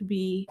means to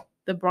be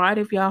the bride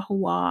of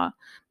Yahuwah,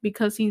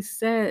 because he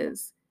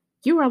says,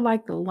 you are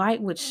like the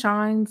light which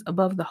shines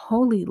above the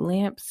holy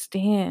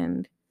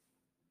lampstand.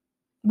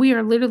 We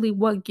are literally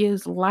what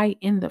gives light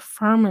in the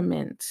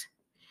firmament.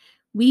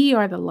 We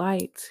are the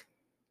light.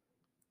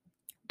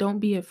 Don't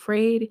be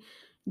afraid.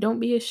 Don't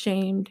be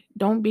ashamed.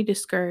 Don't be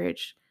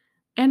discouraged.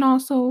 And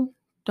also,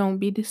 don't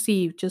be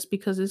deceived just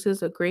because this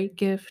is a great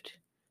gift.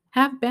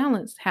 Have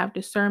balance, have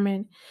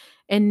discernment,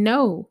 and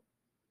know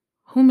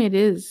whom it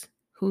is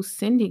who's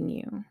sending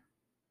you.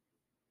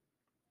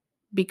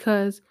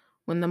 Because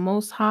when the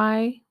Most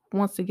High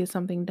wants to get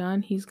something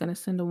done, he's going to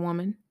send a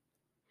woman.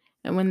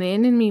 And when the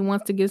enemy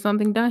wants to get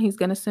something done, he's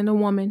going to send a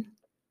woman.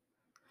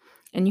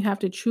 And you have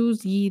to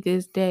choose ye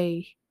this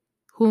day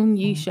whom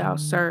ye shall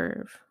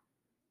serve.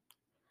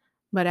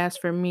 But as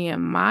for me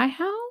and my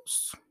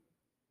house,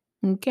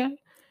 okay,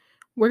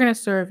 we're going to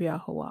serve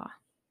Yahuwah.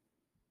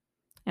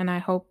 And I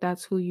hope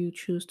that's who you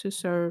choose to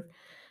serve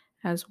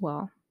as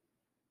well.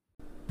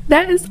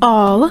 That is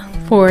all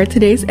for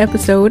today's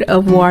episode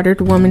of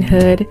Watered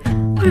Womanhood.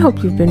 I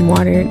hope you've been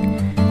watered.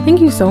 Thank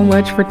you so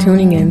much for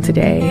tuning in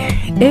today.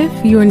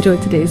 If you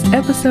enjoyed today's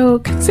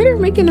episode, consider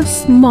making a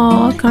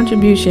small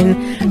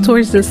contribution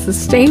towards the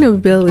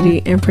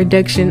sustainability and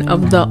production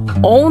of the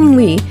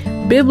only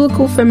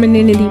biblical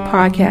femininity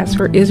podcast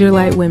for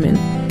Israelite women.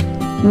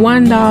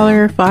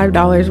 $1,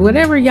 $5,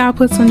 whatever y'all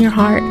puts on your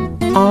heart.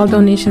 All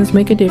donations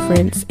make a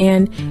difference,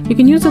 and you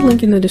can use the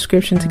link in the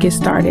description to get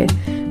started.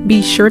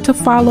 Be sure to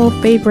follow,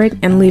 favorite,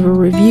 and leave a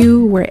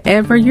review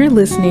wherever you're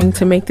listening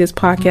to make this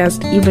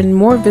podcast even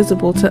more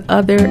visible to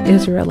other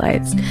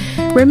Israelites.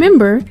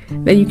 Remember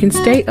that you can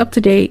stay up to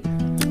date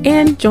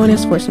and join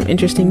us for some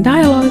interesting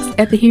dialogues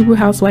at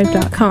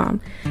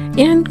thehebrewhousewife.com.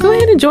 And go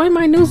ahead and join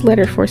my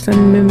newsletter for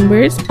some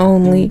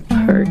members-only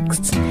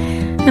perks.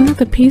 And let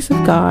the peace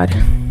of God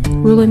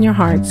rule in your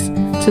hearts,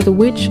 to the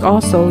which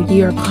also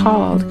ye are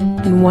called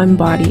in one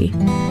body,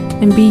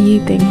 and be ye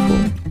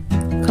thankful.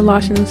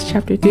 Colossians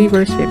chapter 3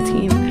 verse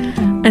 15.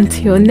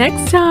 Until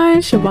next time,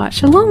 Shabbat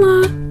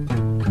Shalom.